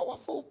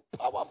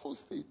powerful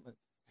statements.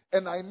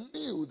 And I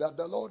knew that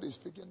the Lord is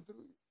speaking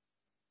through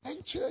you.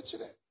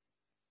 Enchirechire.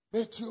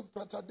 Matthew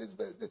chapter this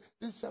verse,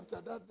 this chapter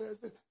that verse,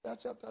 that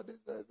chapter this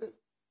verse.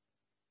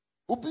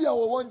 Ubi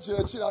awo one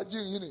church aji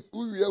hini.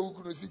 Uwi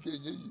ukuno si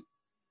kenye yi.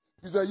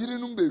 Because yiri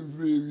numbe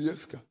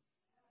reyeska.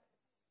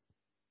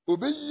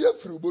 Obe ye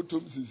fru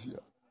bottom sisia.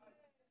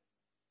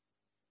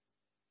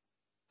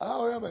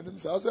 Oya manim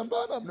sa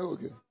asemba na mne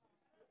oge.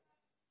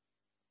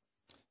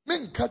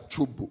 Menka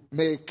chobo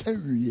me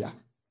kawia.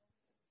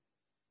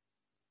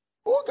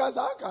 O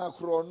gaza aka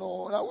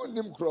krono na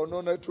wonim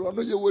krono na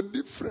trono ye were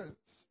different.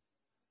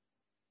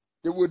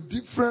 There were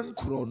different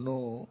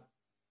chrono.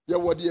 There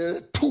were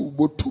the two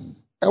bottom.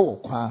 Ewo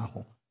kwa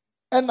ho.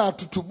 And now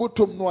to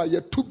bottom no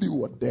aye to be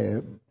what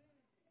them.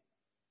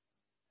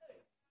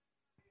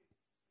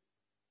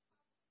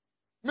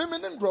 Me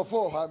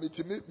ngrofo ha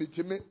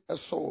mitimi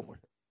eso mo.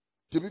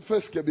 Timi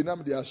first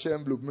kabinam de ahye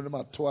envelope me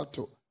ma to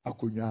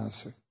akonwa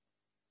ase.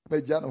 Me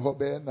gya no ho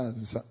be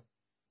nansa.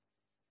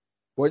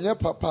 Wonye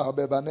papa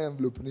be ba na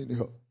envelope ni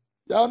ho.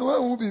 Ya no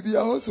hu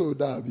bibia ho so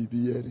da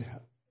bibia ni ha.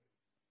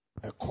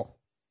 Eko.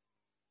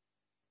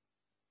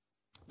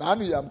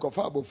 Nanu yam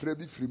kofa abofra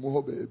bi firi mu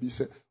ho ba bi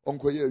se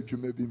onkoye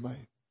adwuma bi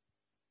mai.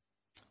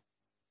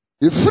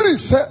 Ifiri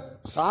se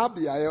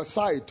saabia ye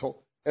site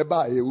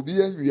eba ye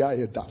obi anwia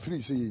ye da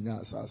free se ye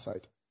nya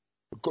site.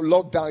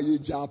 Lockdown ye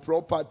ja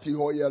property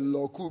ho ye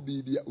loku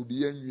bi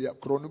obi anwia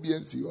krono bi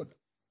ansi ho.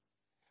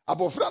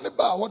 Abofra ne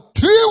ba ho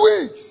 3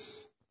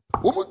 weeks.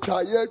 Womu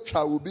twa ye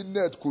twa obi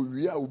net ko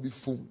wia obi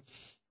phone.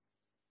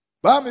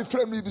 Ba me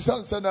friend mi bi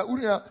sansa na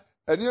uria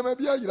enema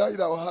bi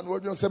ayira ho ha no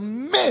odwo se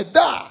me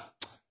da.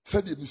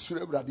 Said you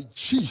Mr. Brady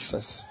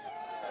Jesus.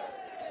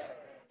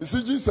 You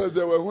see Jesus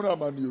there were who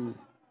man you.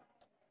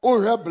 Oh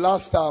her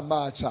blaster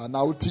match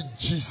now to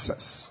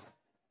Jesus.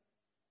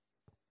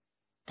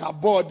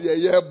 Kabod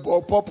ye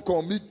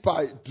popcorn meat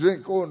pie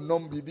drink oh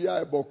nom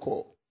bibia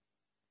boko.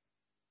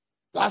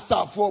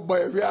 Blaster for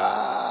boy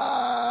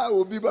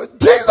obi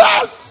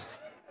Jesus.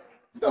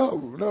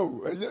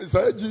 No.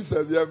 Say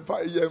Jesus ye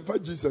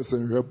Jesus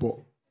in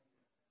rebo.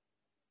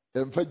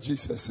 Ye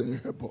Jesus in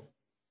rebo.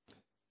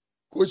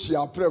 Coach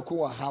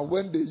Yapreko,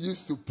 when they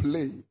used to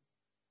play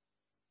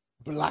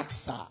Black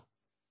Star,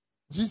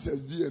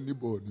 Jesus be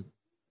anybody.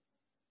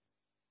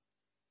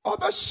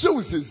 Other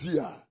shows is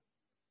here.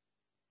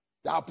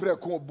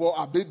 Yapreko bo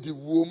abedi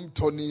womb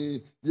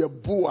Tony ye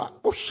boa.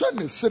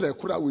 Oshane sele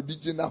kura we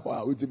DJ na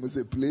wa we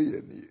say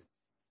play ni.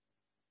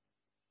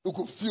 You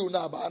could feel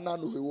na ba na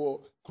no we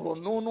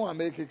krono no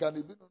ameke kan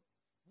bi no.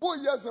 Boy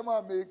yes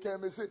ma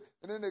ameke me say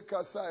ene ne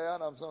kasa ya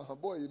na am say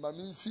boy ma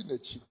mi si na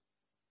chi.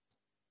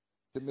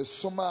 The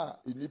mesoma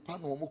inipa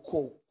no mo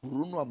ko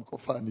kuru no am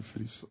kofa ni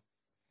firi so.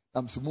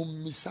 Am se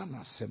mummisa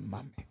na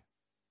semame.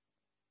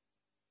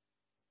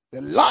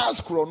 The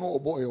last chrono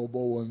obo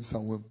won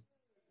sanwam.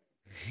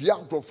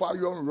 Young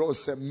profile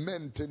rose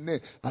cement ne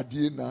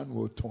adie na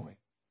no ton.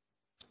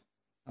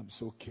 I'm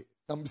so okay.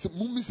 I'm so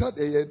mummisa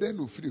de den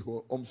no firi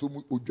ho so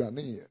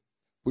odwane ye.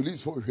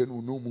 Police for hwe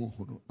no mu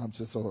hu. I'm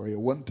so sorry, a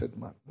wanted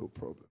man, no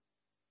problem.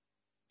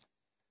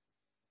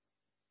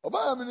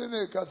 Oba me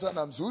ne kasa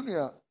na so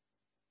nua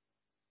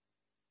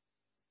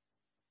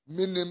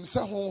minim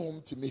sa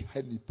honhom ti me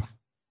hanipa.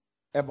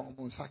 Eba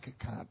mo nsake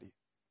kaade.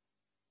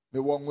 Me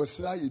won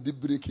wosra ye di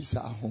breki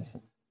sa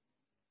honhom.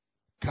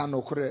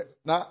 Kanokre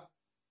na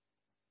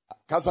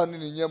kasa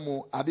ni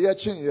nyemu ade a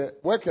chenye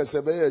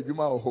wekese be ya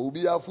adwuma ho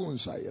obi ya phone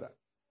sayira.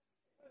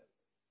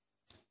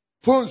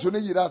 Phone so ne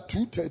yira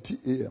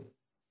 2:30 am.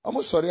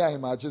 I'm sorry I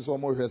ma so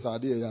mo hwesa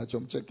ade ya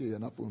chom check ye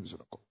na phone so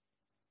ko.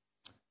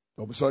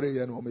 I'm sorry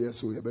ye no mo yes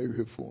so ye be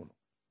hwe phone.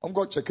 I'm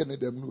go check ne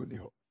dem no ni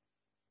ho.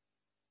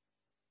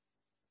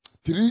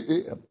 3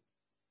 a.m.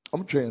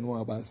 I'm train no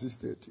about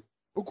 6:30.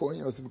 Uko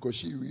yin osim ko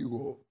shi wi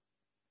ho.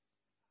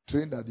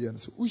 Train that the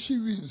so ushi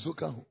wi nso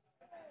ka ho.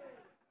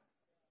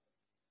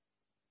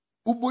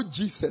 Ubo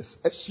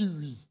Jesus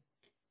eshiwi.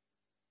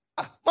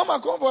 Mama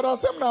come for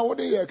asem na wo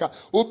dey ka.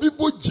 Obi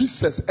bo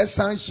Jesus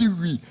esan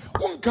shiwi.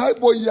 Unkai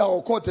boy ya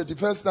o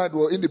 31st night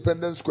or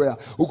Independence Square.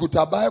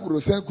 Ukuta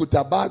Bible say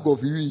kuta bag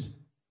of wi.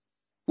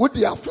 Wo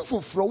dey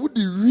afufufro wo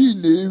dey wi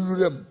na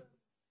ewurem.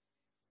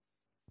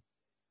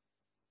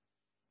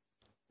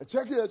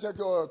 Check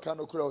your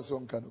kanokura so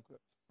kanokura.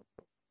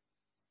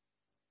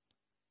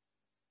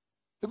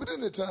 Ebide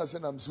ne try say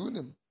na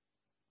msunim.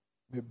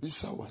 Me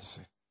bisa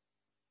wase.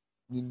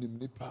 Ninim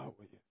ni power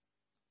ye.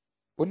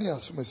 Oni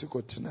asumesi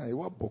ko tena e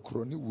wa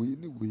bokro ni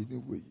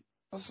we.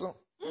 Aso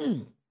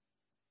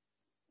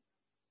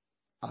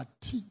a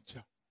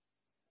teacher.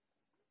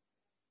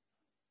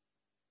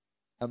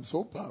 I'm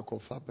so pa ko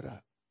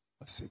fabra.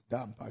 Ase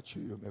dam pa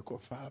chi yo me ko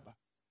faba.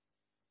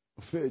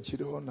 Ofe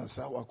chire ho na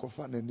sa wa ko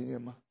fa na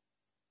niema.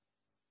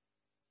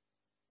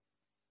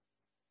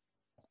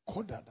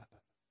 Koda da.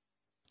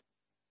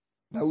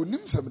 Na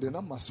unim semde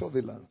na ma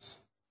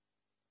surveillance.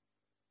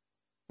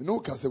 You know,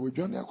 because we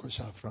join a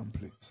from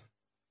place.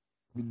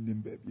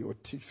 Meaning, baby, or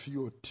tiffy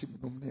or tip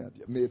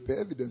nominated. May pay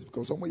evidence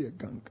because some way a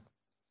gang.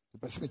 The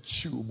person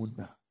chew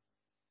muna.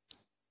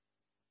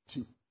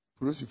 Tip,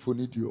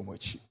 prosifoni dio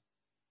machi.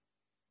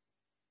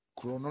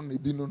 Chrono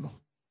nebino no.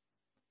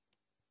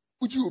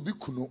 Uji obi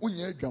kuno,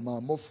 unye drama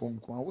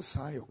mofon kwa, was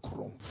I a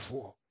crom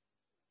for.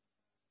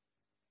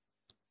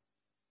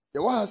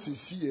 The was a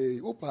CA,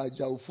 Opa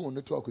Jow phone,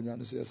 the talk on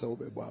your say, so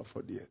be bar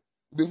for dear.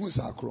 Be who's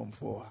a crom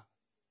for.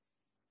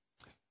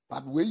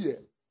 But we ye,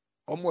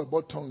 omo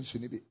about tongues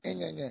in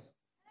it.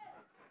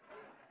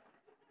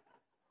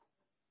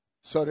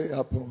 Sorry,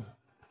 Apple.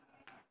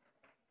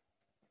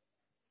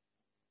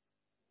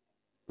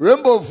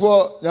 Rainbow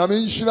for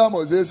Yamin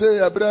Shilamos, they say,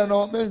 a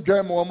brano, men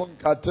jam woman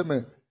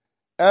catame.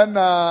 And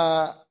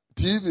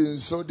TV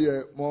so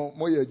dear,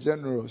 more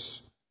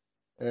generous.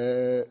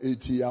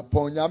 Iti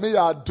upon Yami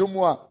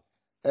Adumwa,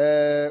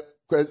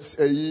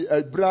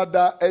 a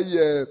brother,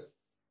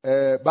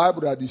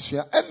 Bible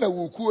edition, and the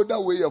Wuku that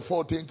way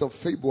 14th of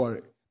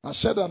February.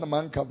 Masheda na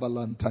manka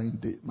Valentine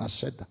Day.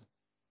 Masheda.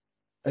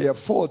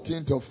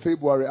 14th of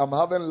February. I'm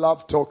having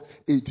love talk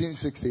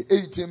 1860.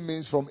 18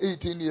 means from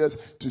 18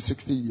 years to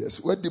 60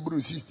 years. Where the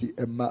Bruce 60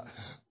 Emma.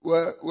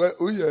 Where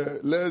we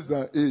are less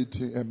than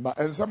 18 Emma.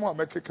 And someone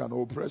make a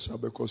no pressure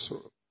because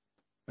so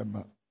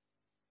Emma.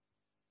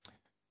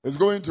 It's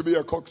going to be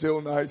a cocktail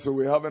night, so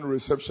we're having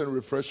reception,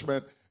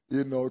 refreshment.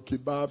 You know,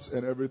 kebabs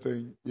and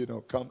everything, you know,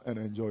 come and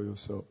enjoy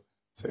yourself.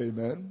 Say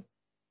amen.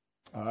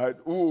 All right.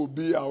 Who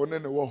be our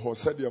name? What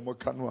said the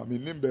Mokano? I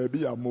mean,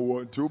 baby, I'm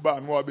more to buy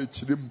more be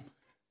chidim.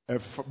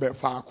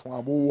 Far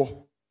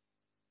Kwamo.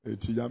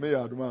 Tiyame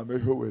Aduma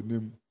Meho with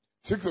him.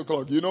 6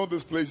 o'clock. You know,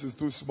 this place is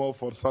too small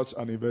for such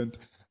an event.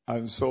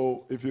 And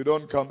so, if you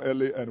don't come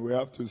early and we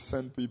have to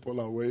send people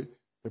away,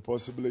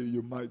 possibly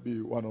you might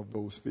be one of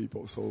those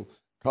people. So,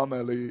 come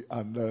early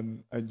and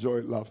then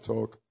enjoy Laugh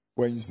Talk.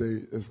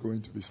 Wednesday is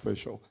going to be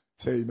special.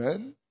 Say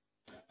amen.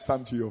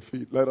 Stand to your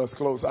feet. Let us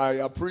close. I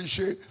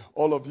appreciate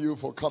all of you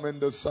for coming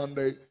this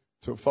Sunday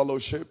to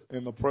fellowship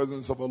in the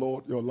presence of the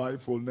Lord. Your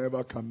life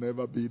can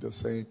never be the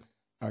same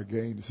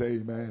again. Say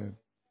amen.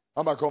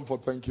 Mama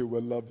Comfort, thank you.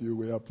 We love you.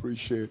 We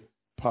appreciate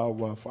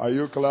power. Are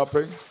you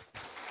clapping?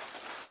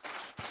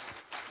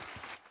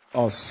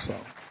 Awesome.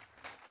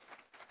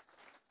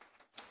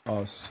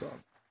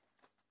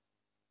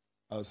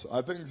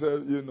 I think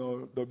that, you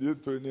know,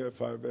 W3 near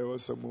 5, there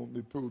was some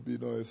people be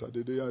noise. I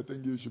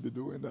think you should be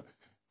doing that.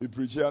 We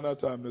preach another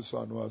time, this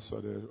one was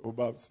so there.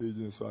 About stage,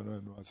 this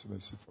one was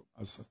merciful.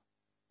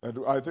 And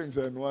I think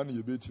that one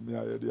you beat me,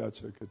 I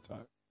check it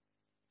time.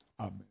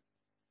 Amen.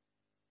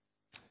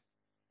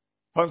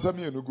 Answer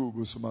me in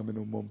Google, so I'm in a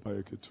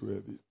mumpa to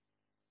heavy.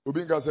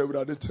 Ubinga say, we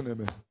are the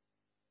teneme.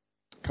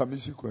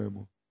 Kamisi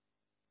kwemu.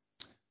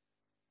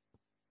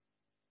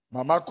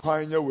 Mama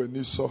kwanya when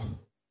you saw.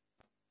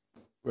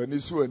 when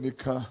isu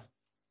enika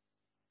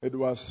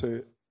Edwa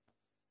say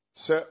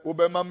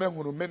ubema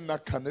mehunu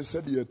menna kane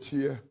said ye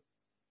tear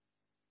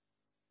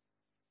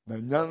na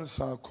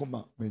nyansa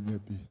kuma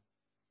menyabi.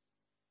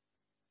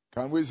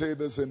 Can we say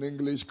this in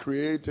English?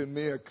 Create in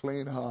me a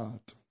clean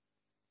heart,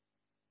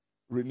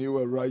 renew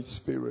a right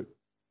spirit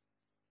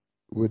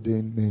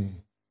within me.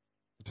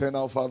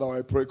 Eternal Father,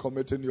 I pray,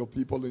 committing your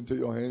people into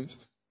your hands.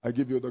 I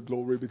give you the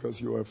glory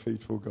because you are a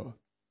faithful God.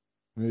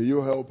 May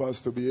you help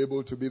us to be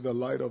able to be the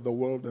light of the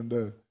world and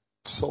the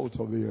salt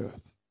of the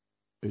earth.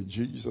 In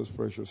Jesus'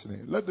 precious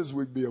name. Let this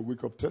week be a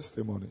week of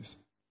testimonies.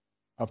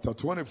 After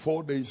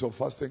 24 days of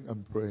fasting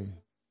and praying,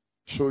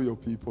 show your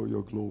people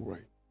your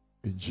glory.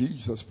 In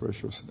Jesus'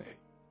 precious name.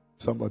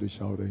 Somebody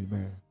shout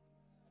amen.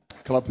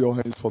 Clap your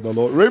hands for the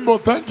Lord. Rainbow,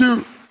 thank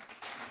you.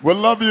 We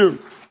love you.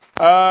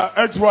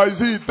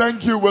 XYZ,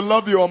 thank you. We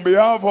love you. On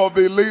behalf of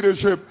the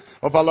leadership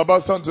of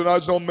Alabaster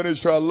International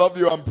Ministry, I love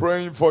you. I'm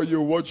praying for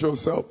you. Watch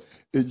yourself.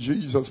 In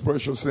Jesus'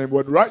 precious name.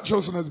 When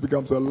righteousness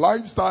becomes a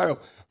lifestyle,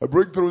 a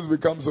breakthrough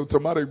becomes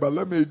automatic. But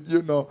let me,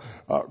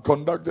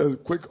 conduct a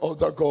quick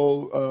altar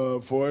call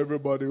for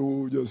everybody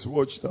who just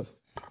watched us.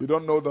 You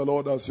don't know the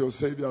Lord as your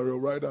Savior. Your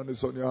right hand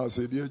is on your heart.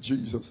 Say, dear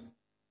Jesus,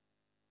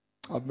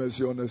 have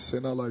mercy on a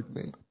sinner like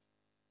me.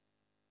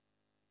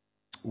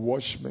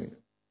 Wash me.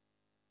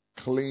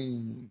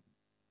 Clean.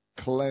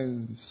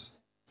 Cleanse.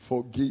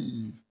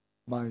 Forgive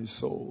my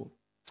soul.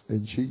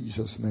 In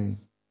Jesus' name,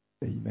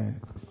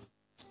 amen.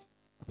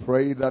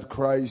 Pray that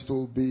Christ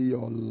will be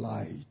your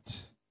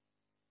light.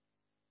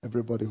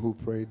 Everybody who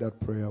prayed that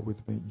prayer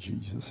with me in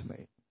Jesus'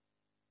 name.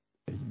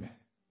 Amen.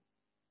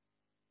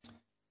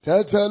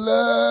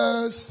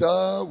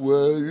 Tetelesta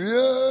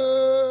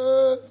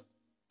warrior.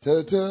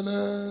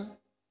 Tetelesta.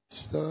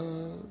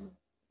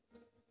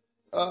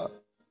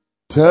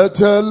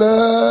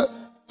 Tetelesta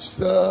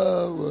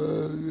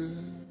warrior.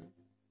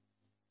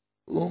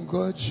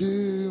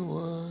 Ungaji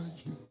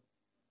waju.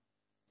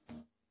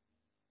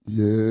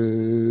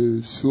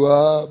 Yesu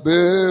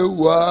abe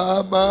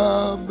wa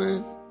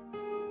mame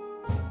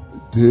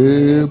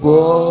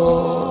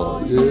debo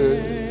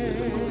ye.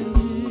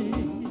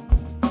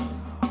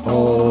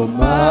 Oh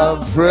my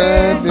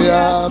friend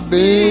ya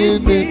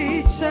mimi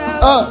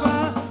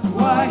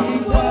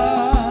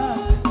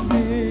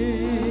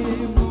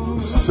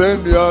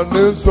Senya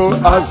niso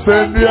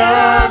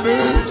asenya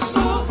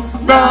niso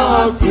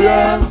na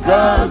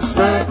tienka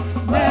se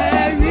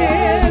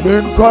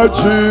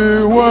Minkachi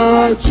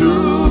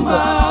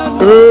wajuma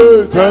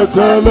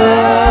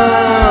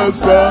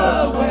tetelesta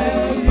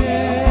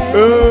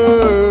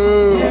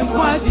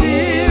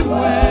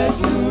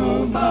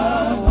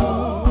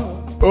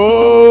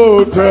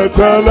oh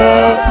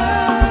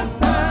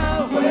tetelesta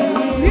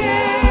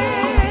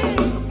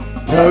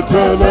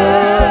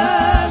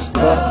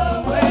tetelesta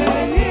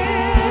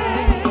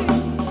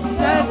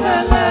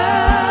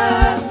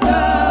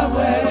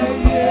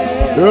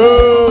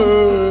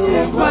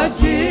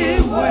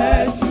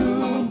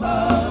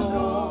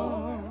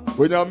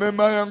when you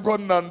remember yango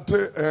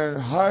nante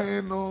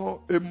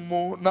haino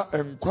emu na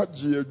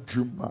enkwaji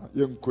adwuma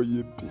yenko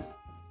yebi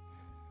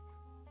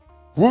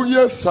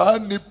wuye sa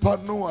nipa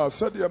no a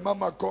said your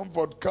mama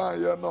comfort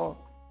kan ye no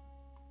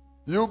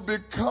you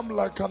become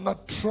like an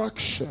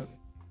attraction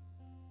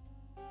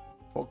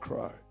for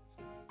Christ.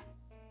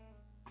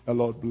 The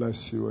Lord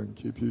bless you and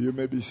keep you. You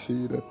may be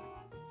seated.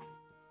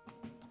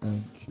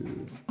 Thank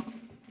you.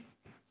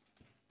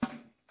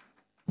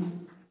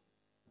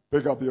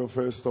 Pick up your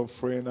first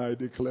offering. I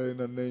declare in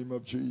the name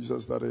of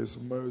Jesus that His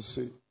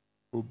mercy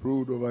will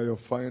brood over your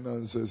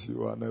finances.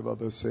 You are never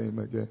the same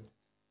again.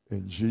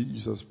 In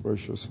Jesus'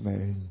 precious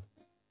name.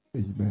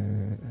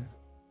 Amen.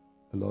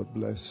 The Lord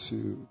bless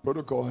you.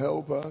 Protocol,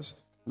 help us.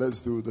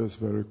 Let's do this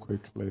very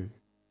quickly.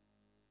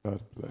 God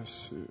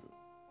bless you.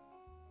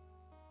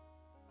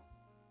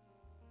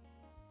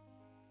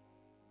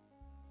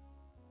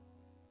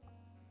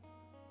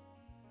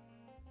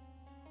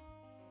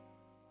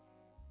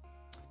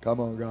 Come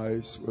on,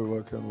 guys. We're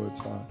working with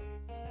time.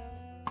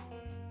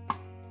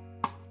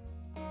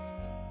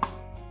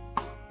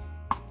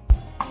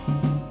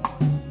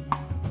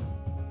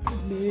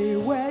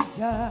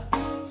 Meweja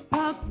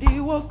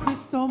pakdiwo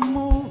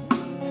Kristomo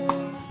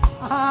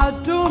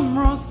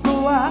Adumro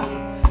soa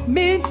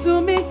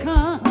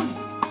mitumika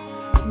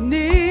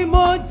ni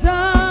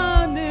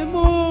moja ni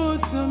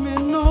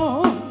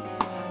mutumino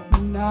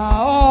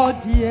na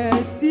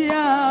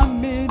odietia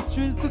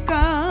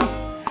mitrisuka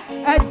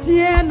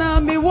Adiena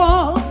mi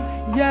wo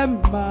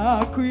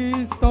yema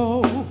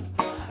Kristo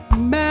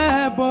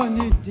me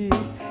bonidi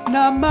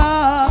na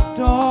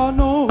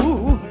madono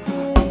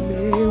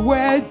me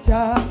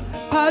weja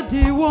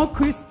padi wo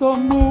Kristo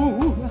mu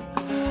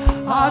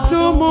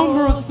adumu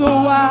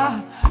mrusoa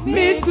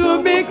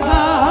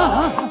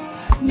mitumika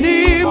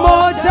ni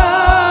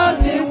moja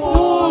ni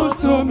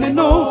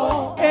mutumino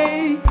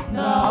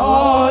na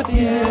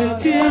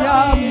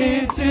odietia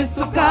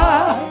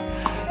mitrisuka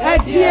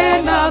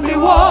Ediena mi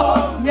wo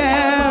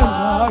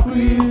yema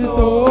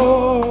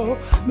Kristo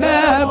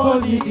me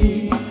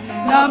bonidi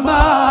na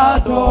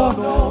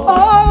madono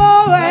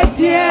oh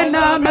Ediena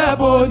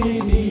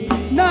bonini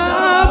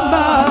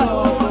nama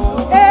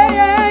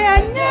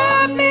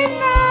enyami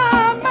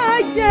nama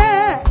ye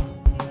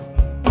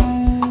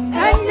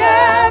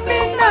enyami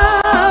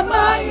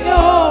nama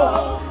yo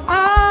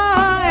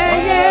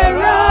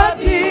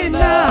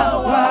radina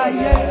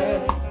waye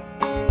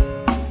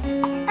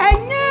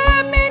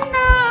enyami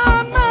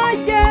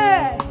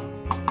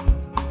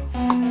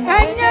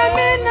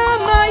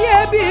nama ye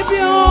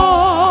bibio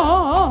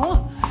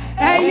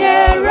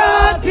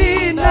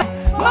radina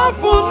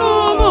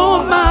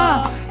mafunuma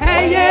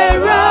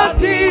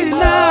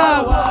radina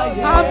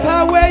apa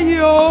where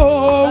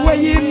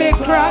you make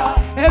cry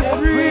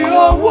every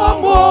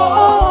woman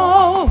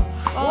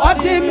what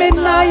the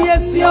midnight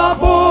yes your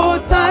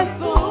boat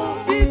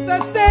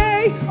Jesus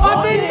say what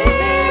the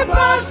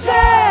neighbor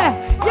say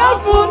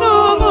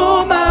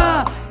yafunuma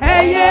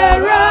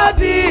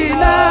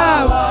radina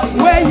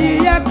where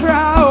you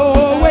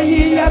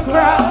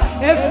cry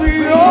every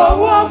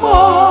woman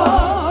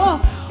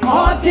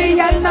all the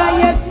night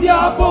yes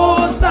your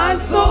boat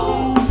so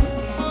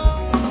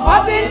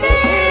what the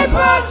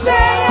neighbor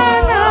say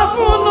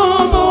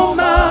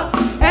yafunuma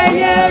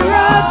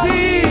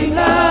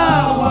radina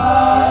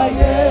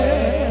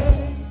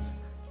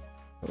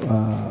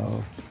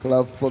Wow.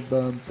 Clap for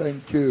them.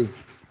 Thank you.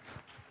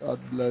 God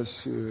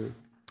bless you.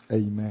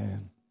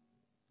 Amen.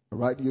 All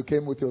right, you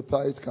came with your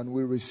tithes. Can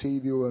we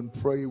receive you and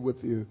pray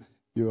with you?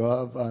 You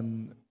want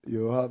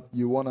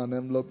an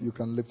envelope? You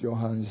can lift your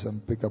hands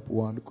and pick up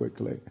one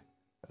quickly.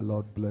 The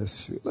Lord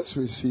bless you. Let's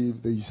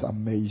receive these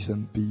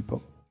amazing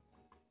people.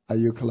 Are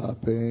you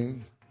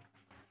clapping?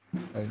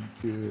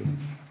 Thank you.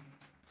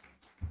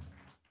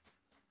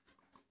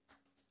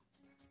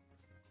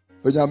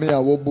 Onyame a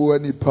wobu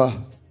anipa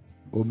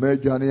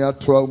omedwane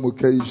atoa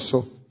mukai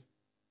so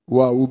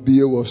wa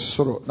ubie wo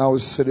soro na wo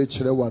sere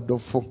kire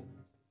wadofo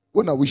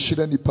wona wo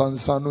hira nipa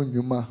nsa no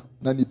nnwuma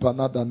na nipa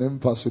nada ne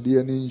mfasode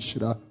ani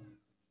nhira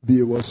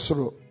bie wo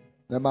soro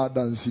na ma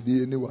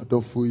dansidi ni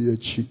wadofo yi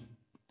achi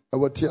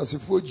awati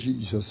asefo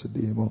Jesus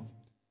de mo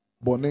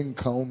bone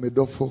nka wo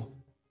medofo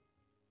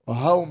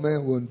ohaw me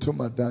wonto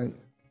madan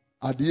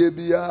ade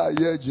bia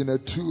ye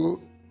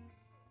ginatuo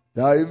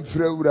ya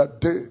imfra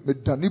urade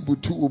medani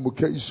butu wo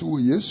mukai so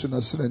Yesu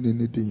na sena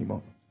ni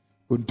dinimo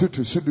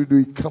ontutu sududu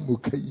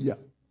ikamukaya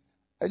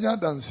enya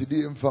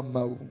dansidi mfa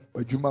mawo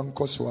adwuma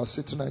nkoso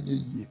asetena nye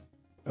yie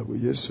ewo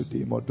Yesu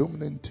dinimo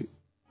dominant.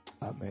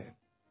 Amen.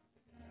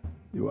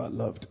 You are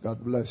loved.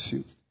 God bless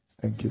you.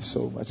 Thank you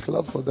so much.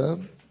 Clap for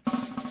them.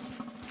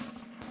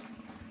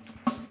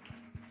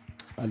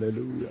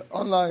 Hallelujah.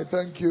 Online,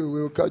 thank you.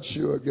 We'll catch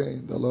you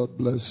again. The Lord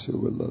bless you.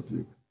 We love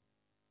you.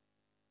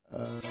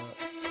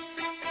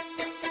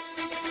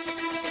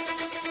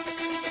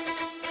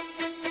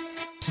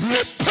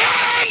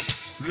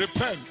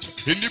 Repent.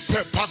 In the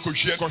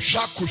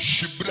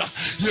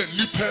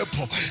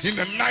in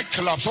the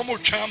nightclub, some of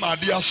Chama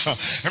Diasa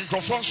and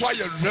Profonso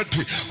are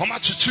ready. How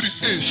much is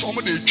some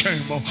of the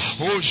came. Oh,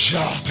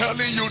 yeah,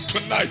 telling you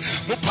tonight,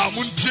 no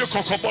Pamuntia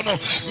Cocobono,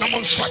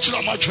 Namon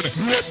Sachla Machine.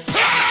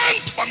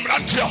 Repent,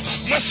 Amratia,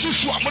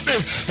 Messisu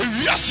Amade,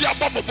 Yasia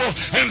Babo,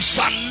 and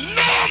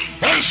Sanam.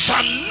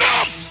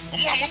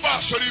 Mwamuba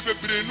sorry be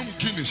brenum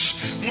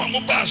Guinness.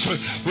 Mwamuba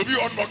will be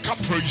on my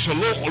praise the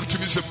Lord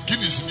ultimately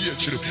Guinness be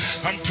actually.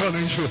 I'm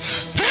telling you,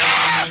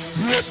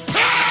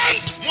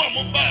 repent.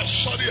 Mwamuba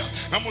sorry.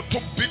 I'm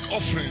to big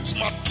offerings,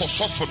 my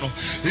tosofono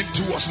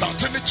into us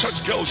starting the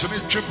church girls and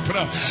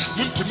chimpra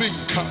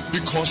muntiminka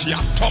because ya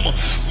tomo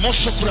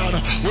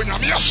mosokurana when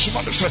I'm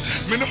yasuma say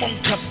minimum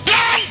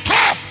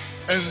kadampa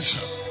and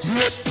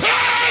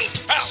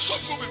repent.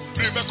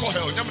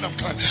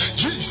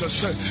 Jesus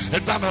said,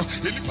 and then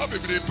Elipa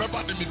baby,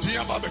 Papa the Media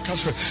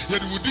Babacas,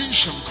 yet wouldn't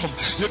sham come,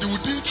 yet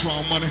wouldn't to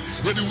our money,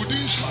 yet wouldn't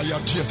say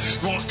out here.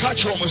 No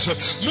catch on myself,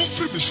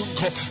 Mumfrey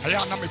Bisonko, I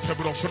am a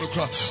pebble of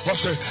Phonocra. I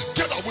said,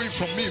 get away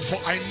from me, for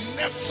I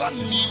never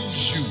knew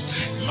you.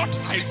 Not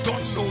I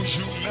don't know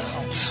you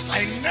now.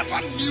 I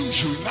never knew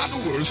you. In other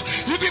words,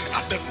 even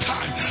at the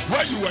time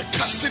where you were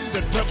casting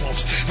the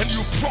devils and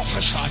you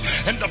prophesied,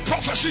 and the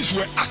prophecies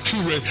were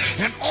accurate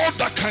and all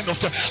that kind of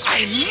thing,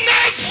 I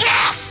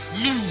never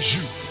knew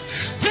you.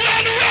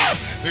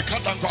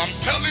 I'm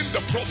telling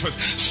the prophets,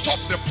 stop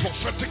the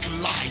prophetic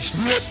lies.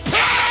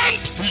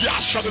 Repent. We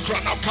are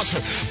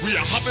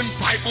having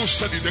Bible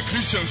study. The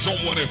Christians don't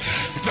want it.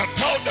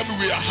 Tell them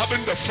we are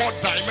having the fourth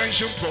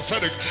dimension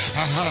prophetic.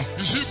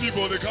 You see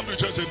people, they come to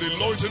church and they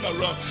loitering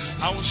around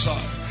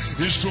outside.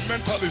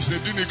 Instrumentalists, they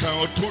didn't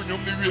count. We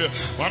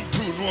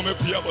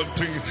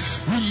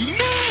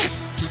need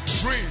to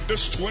train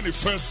this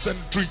 21st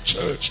century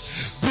church,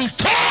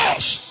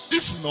 because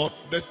if not,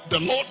 the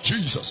Lord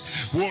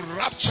Jesus will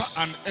rapture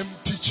an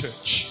empty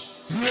church.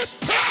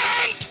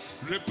 Repent.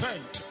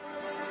 Repent.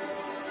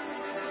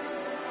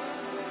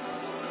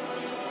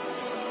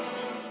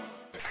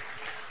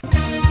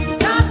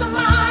 Doesn't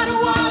matter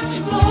what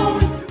you're going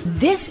through.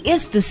 This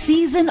is the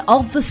season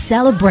of the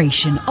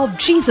celebration of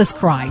Jesus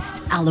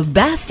Christ.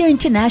 Alabaster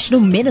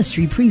International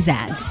Ministry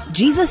presents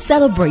Jesus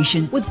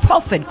Celebration with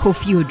Prophet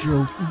Kofi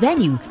Oduro.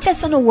 Venue,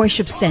 Tesano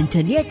Worship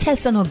Center near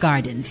Tesano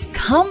Gardens.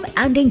 Come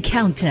and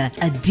encounter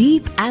a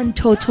deep and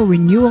total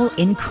renewal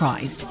in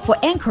Christ. For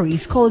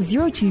enquiries, call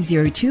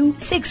 0202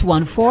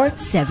 614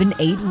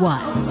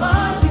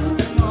 781.